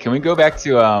shit. Can we go back to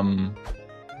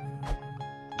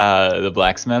the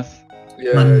blacksmith?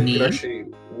 Yeah, Money. you can actually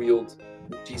wield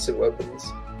decent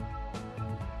weapons.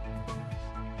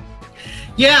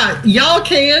 Yeah, y'all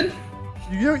can.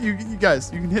 You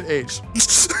guys, you can hit H.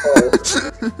 Oh.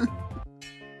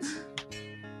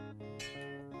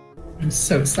 I'm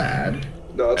so sad.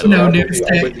 No, it's No okay. new I'm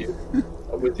stick. with you.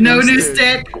 I'm with you. No new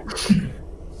stick.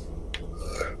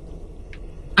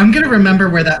 I'm gonna remember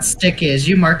where that stick is.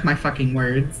 You mark my fucking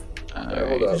words.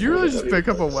 Hold up. Did you really just pick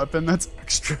up a weapon that's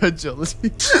extra agility?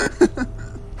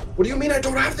 What do you mean I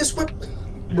don't have this weapon?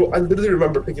 Bro, I literally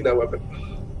remember picking that weapon.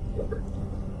 Remember.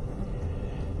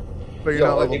 But you're Yo,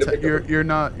 not I level need to 10. pick up- You're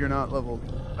not level.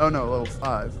 Oh no, level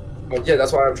 5. Well, yeah,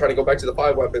 that's why I'm trying to go back to the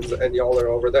 5 weapons, and y'all are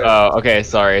over there. Oh, okay.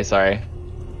 Sorry. It's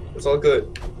all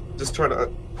good. Just trying to.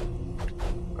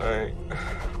 Alright.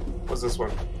 What's this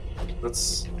one?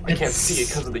 I can't see it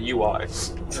because of the UI.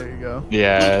 There you go.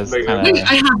 Yeah, it's Wait, kind Wait, of.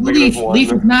 I have Make leaf. it one.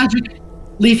 Leaf is magic.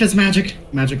 Leaf is magic.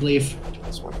 Magic leaf.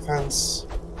 This one defense.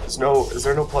 Is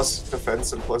there no plus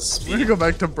defense and plus We're gonna speed? go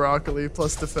back to broccoli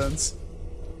plus defense.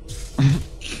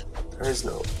 There is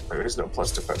no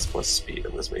plus defense plus speed,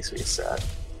 and this makes me sad.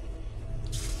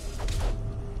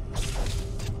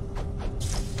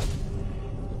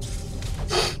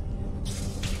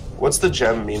 What's the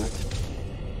gem mean?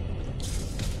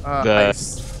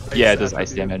 Ice. Yeah, it does attribute.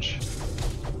 ice damage.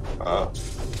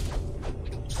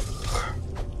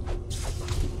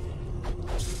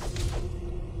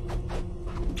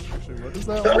 Actually, what is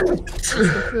that one? What's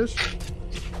the fish?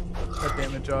 God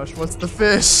damn it, Josh. What's the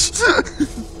fish?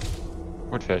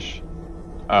 What fish?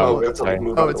 Oh, Oh, we have to sorry.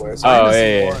 move Oh, out of it's the way. minus Oh,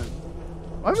 yeah.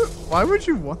 1. Why would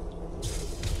you want?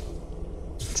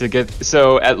 To get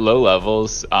so at low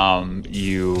levels,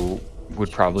 you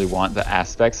would probably want the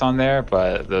aspects on there,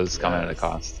 but those come at a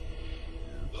cost.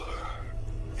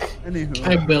 Anywho.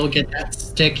 I will get that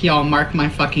stick. Y'all mark my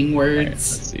fucking Alright,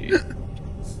 words. let's see.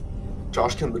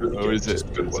 Josh can literally What get is it?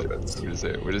 just good weapons.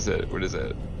 What is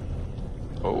it?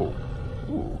 Oh,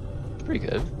 ooh, pretty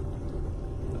good.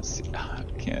 Let's see. I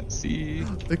can't see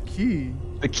The key.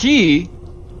 the key.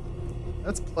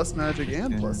 That's plus magic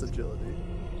and plus agility.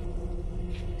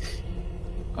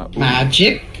 Ooh.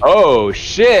 Magic. Oh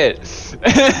shit!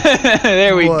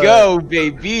 There we What? go,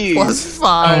 baby. Plus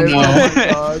 5. Oh, no. Oh my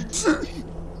god.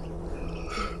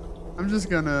 I'm just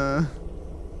gonna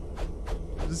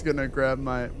grab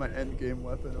my end game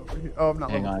weapon over here. Oh, I'm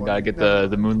not. Hang level on, 20. gotta get No.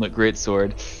 the moonlit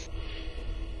greatsword.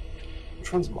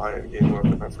 Which one's my game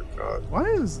weapon? I forgot. Why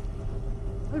is?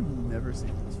 I've never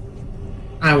seen this.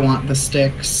 I want the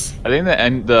sticks. I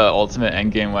think the ultimate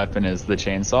endgame weapon is the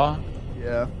chainsaw.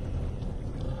 Yeah.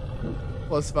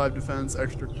 Plus 5 defense,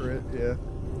 extra crit. Yeah.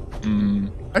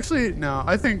 Mm. Actually, no.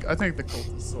 I think the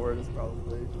cultist sword is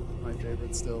probably my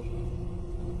favorite still.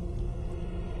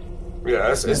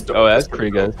 Yeah, it's dope. Oh, that's It's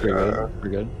pretty good. dope. Yeah.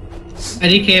 Pretty good. I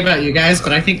DK about you guys,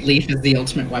 but I think leaf is the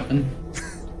ultimate weapon.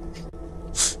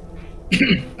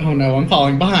 Oh no, I'm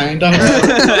falling behind. Oh, I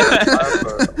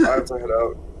have to head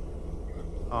out.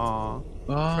 Aw.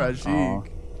 Tragique.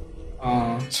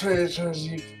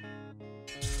 Tragic.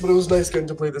 But it was nice getting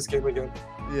to play this game again.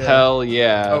 Yeah. Hell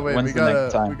yeah. Oh wait, When's we the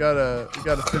next gotta, time? we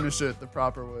gotta finish it the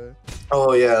proper way.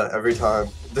 Oh yeah, every time.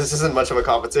 This isn't much of a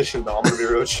competition though, I'm gonna be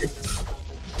real with you.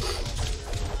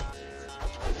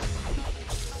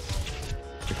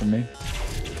 Look at me.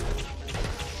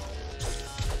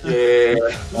 Yeah.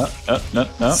 No.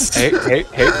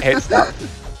 Hey, stop.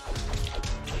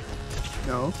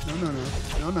 No.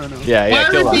 Yeah, Why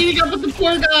are kill we him. beating up with the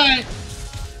poor guy?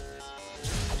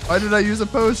 Why did I use a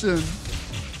potion?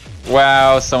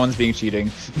 Wow, someone's being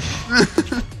cheating.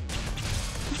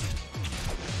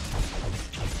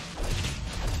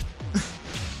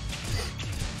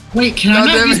 Wait, can I God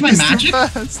not damn use it, my he's magic? too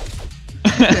fast.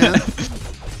 Can't.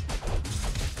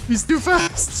 He's too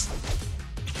fast.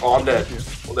 Oh, I'm dead. Thank you.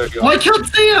 Well, there you Oh, I go. killed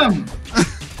Sam!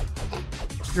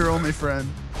 Your only friend.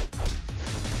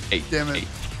 Hey, Damn it. hey.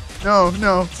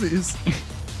 No, please.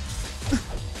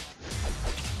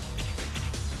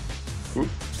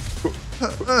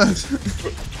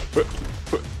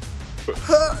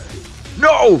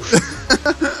 No!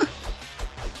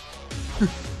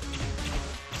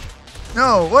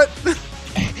 No, what?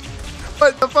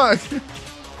 What the fuck?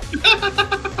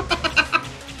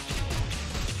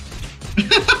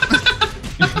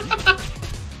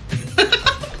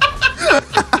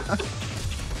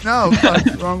 No,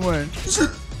 fuck, wrong way.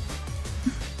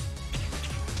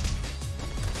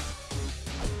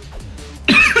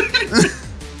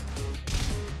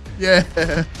 Yeah.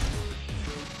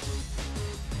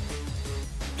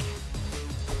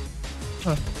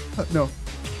 No.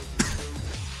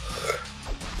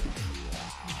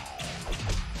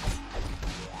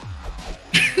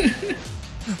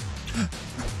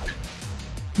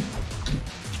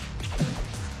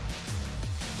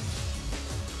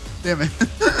 Damn it.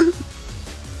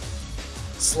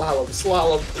 Slalom.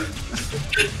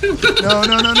 No.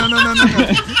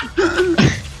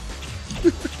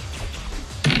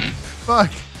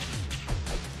 Fuck.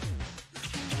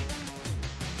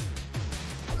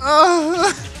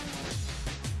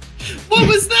 What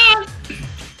was that?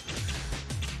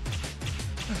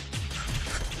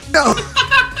 No.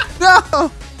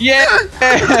 No. Yeah!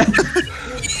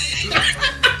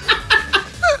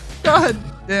 God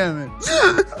damn it.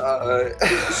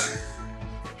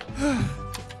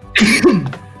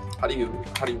 How do you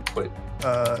quit?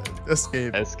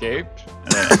 Escape. Escaped.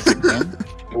 And then exit again.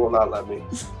 It will not let me.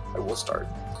 I will start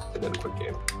and then quit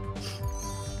game.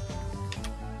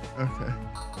 Okay.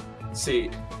 See.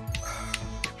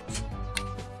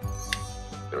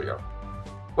 There we go.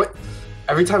 What?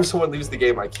 Every time someone leaves the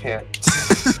game, I can't.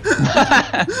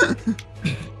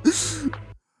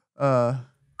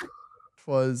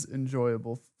 Twas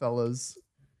enjoyable, fellas.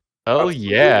 Oh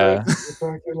yeah.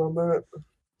 Back in on that.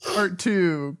 Part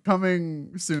 2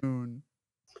 coming soon.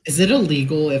 Is it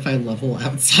illegal if I level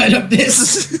outside of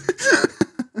this?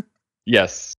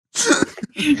 Yes.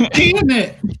 Damn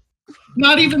it!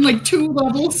 Not even like 2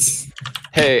 levels?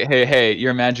 Hey,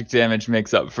 your magic damage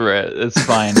makes up for it. It's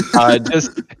fine.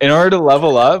 Just in order to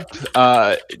level up,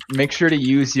 make sure to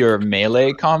use your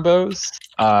melee combos.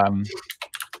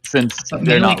 Since But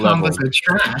they're melee not leveled. combos are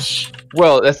trash.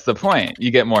 Well, that's the point.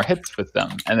 You get more hits with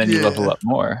them, and then you Yeah. level up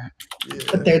more.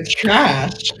 But they're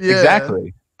trash. Yeah.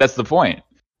 Exactly. That's the point.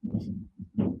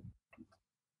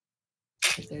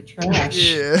 If they're trash.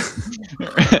 Yeah.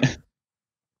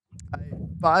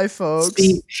 Bye, folks.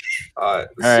 Speak. All All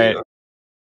right.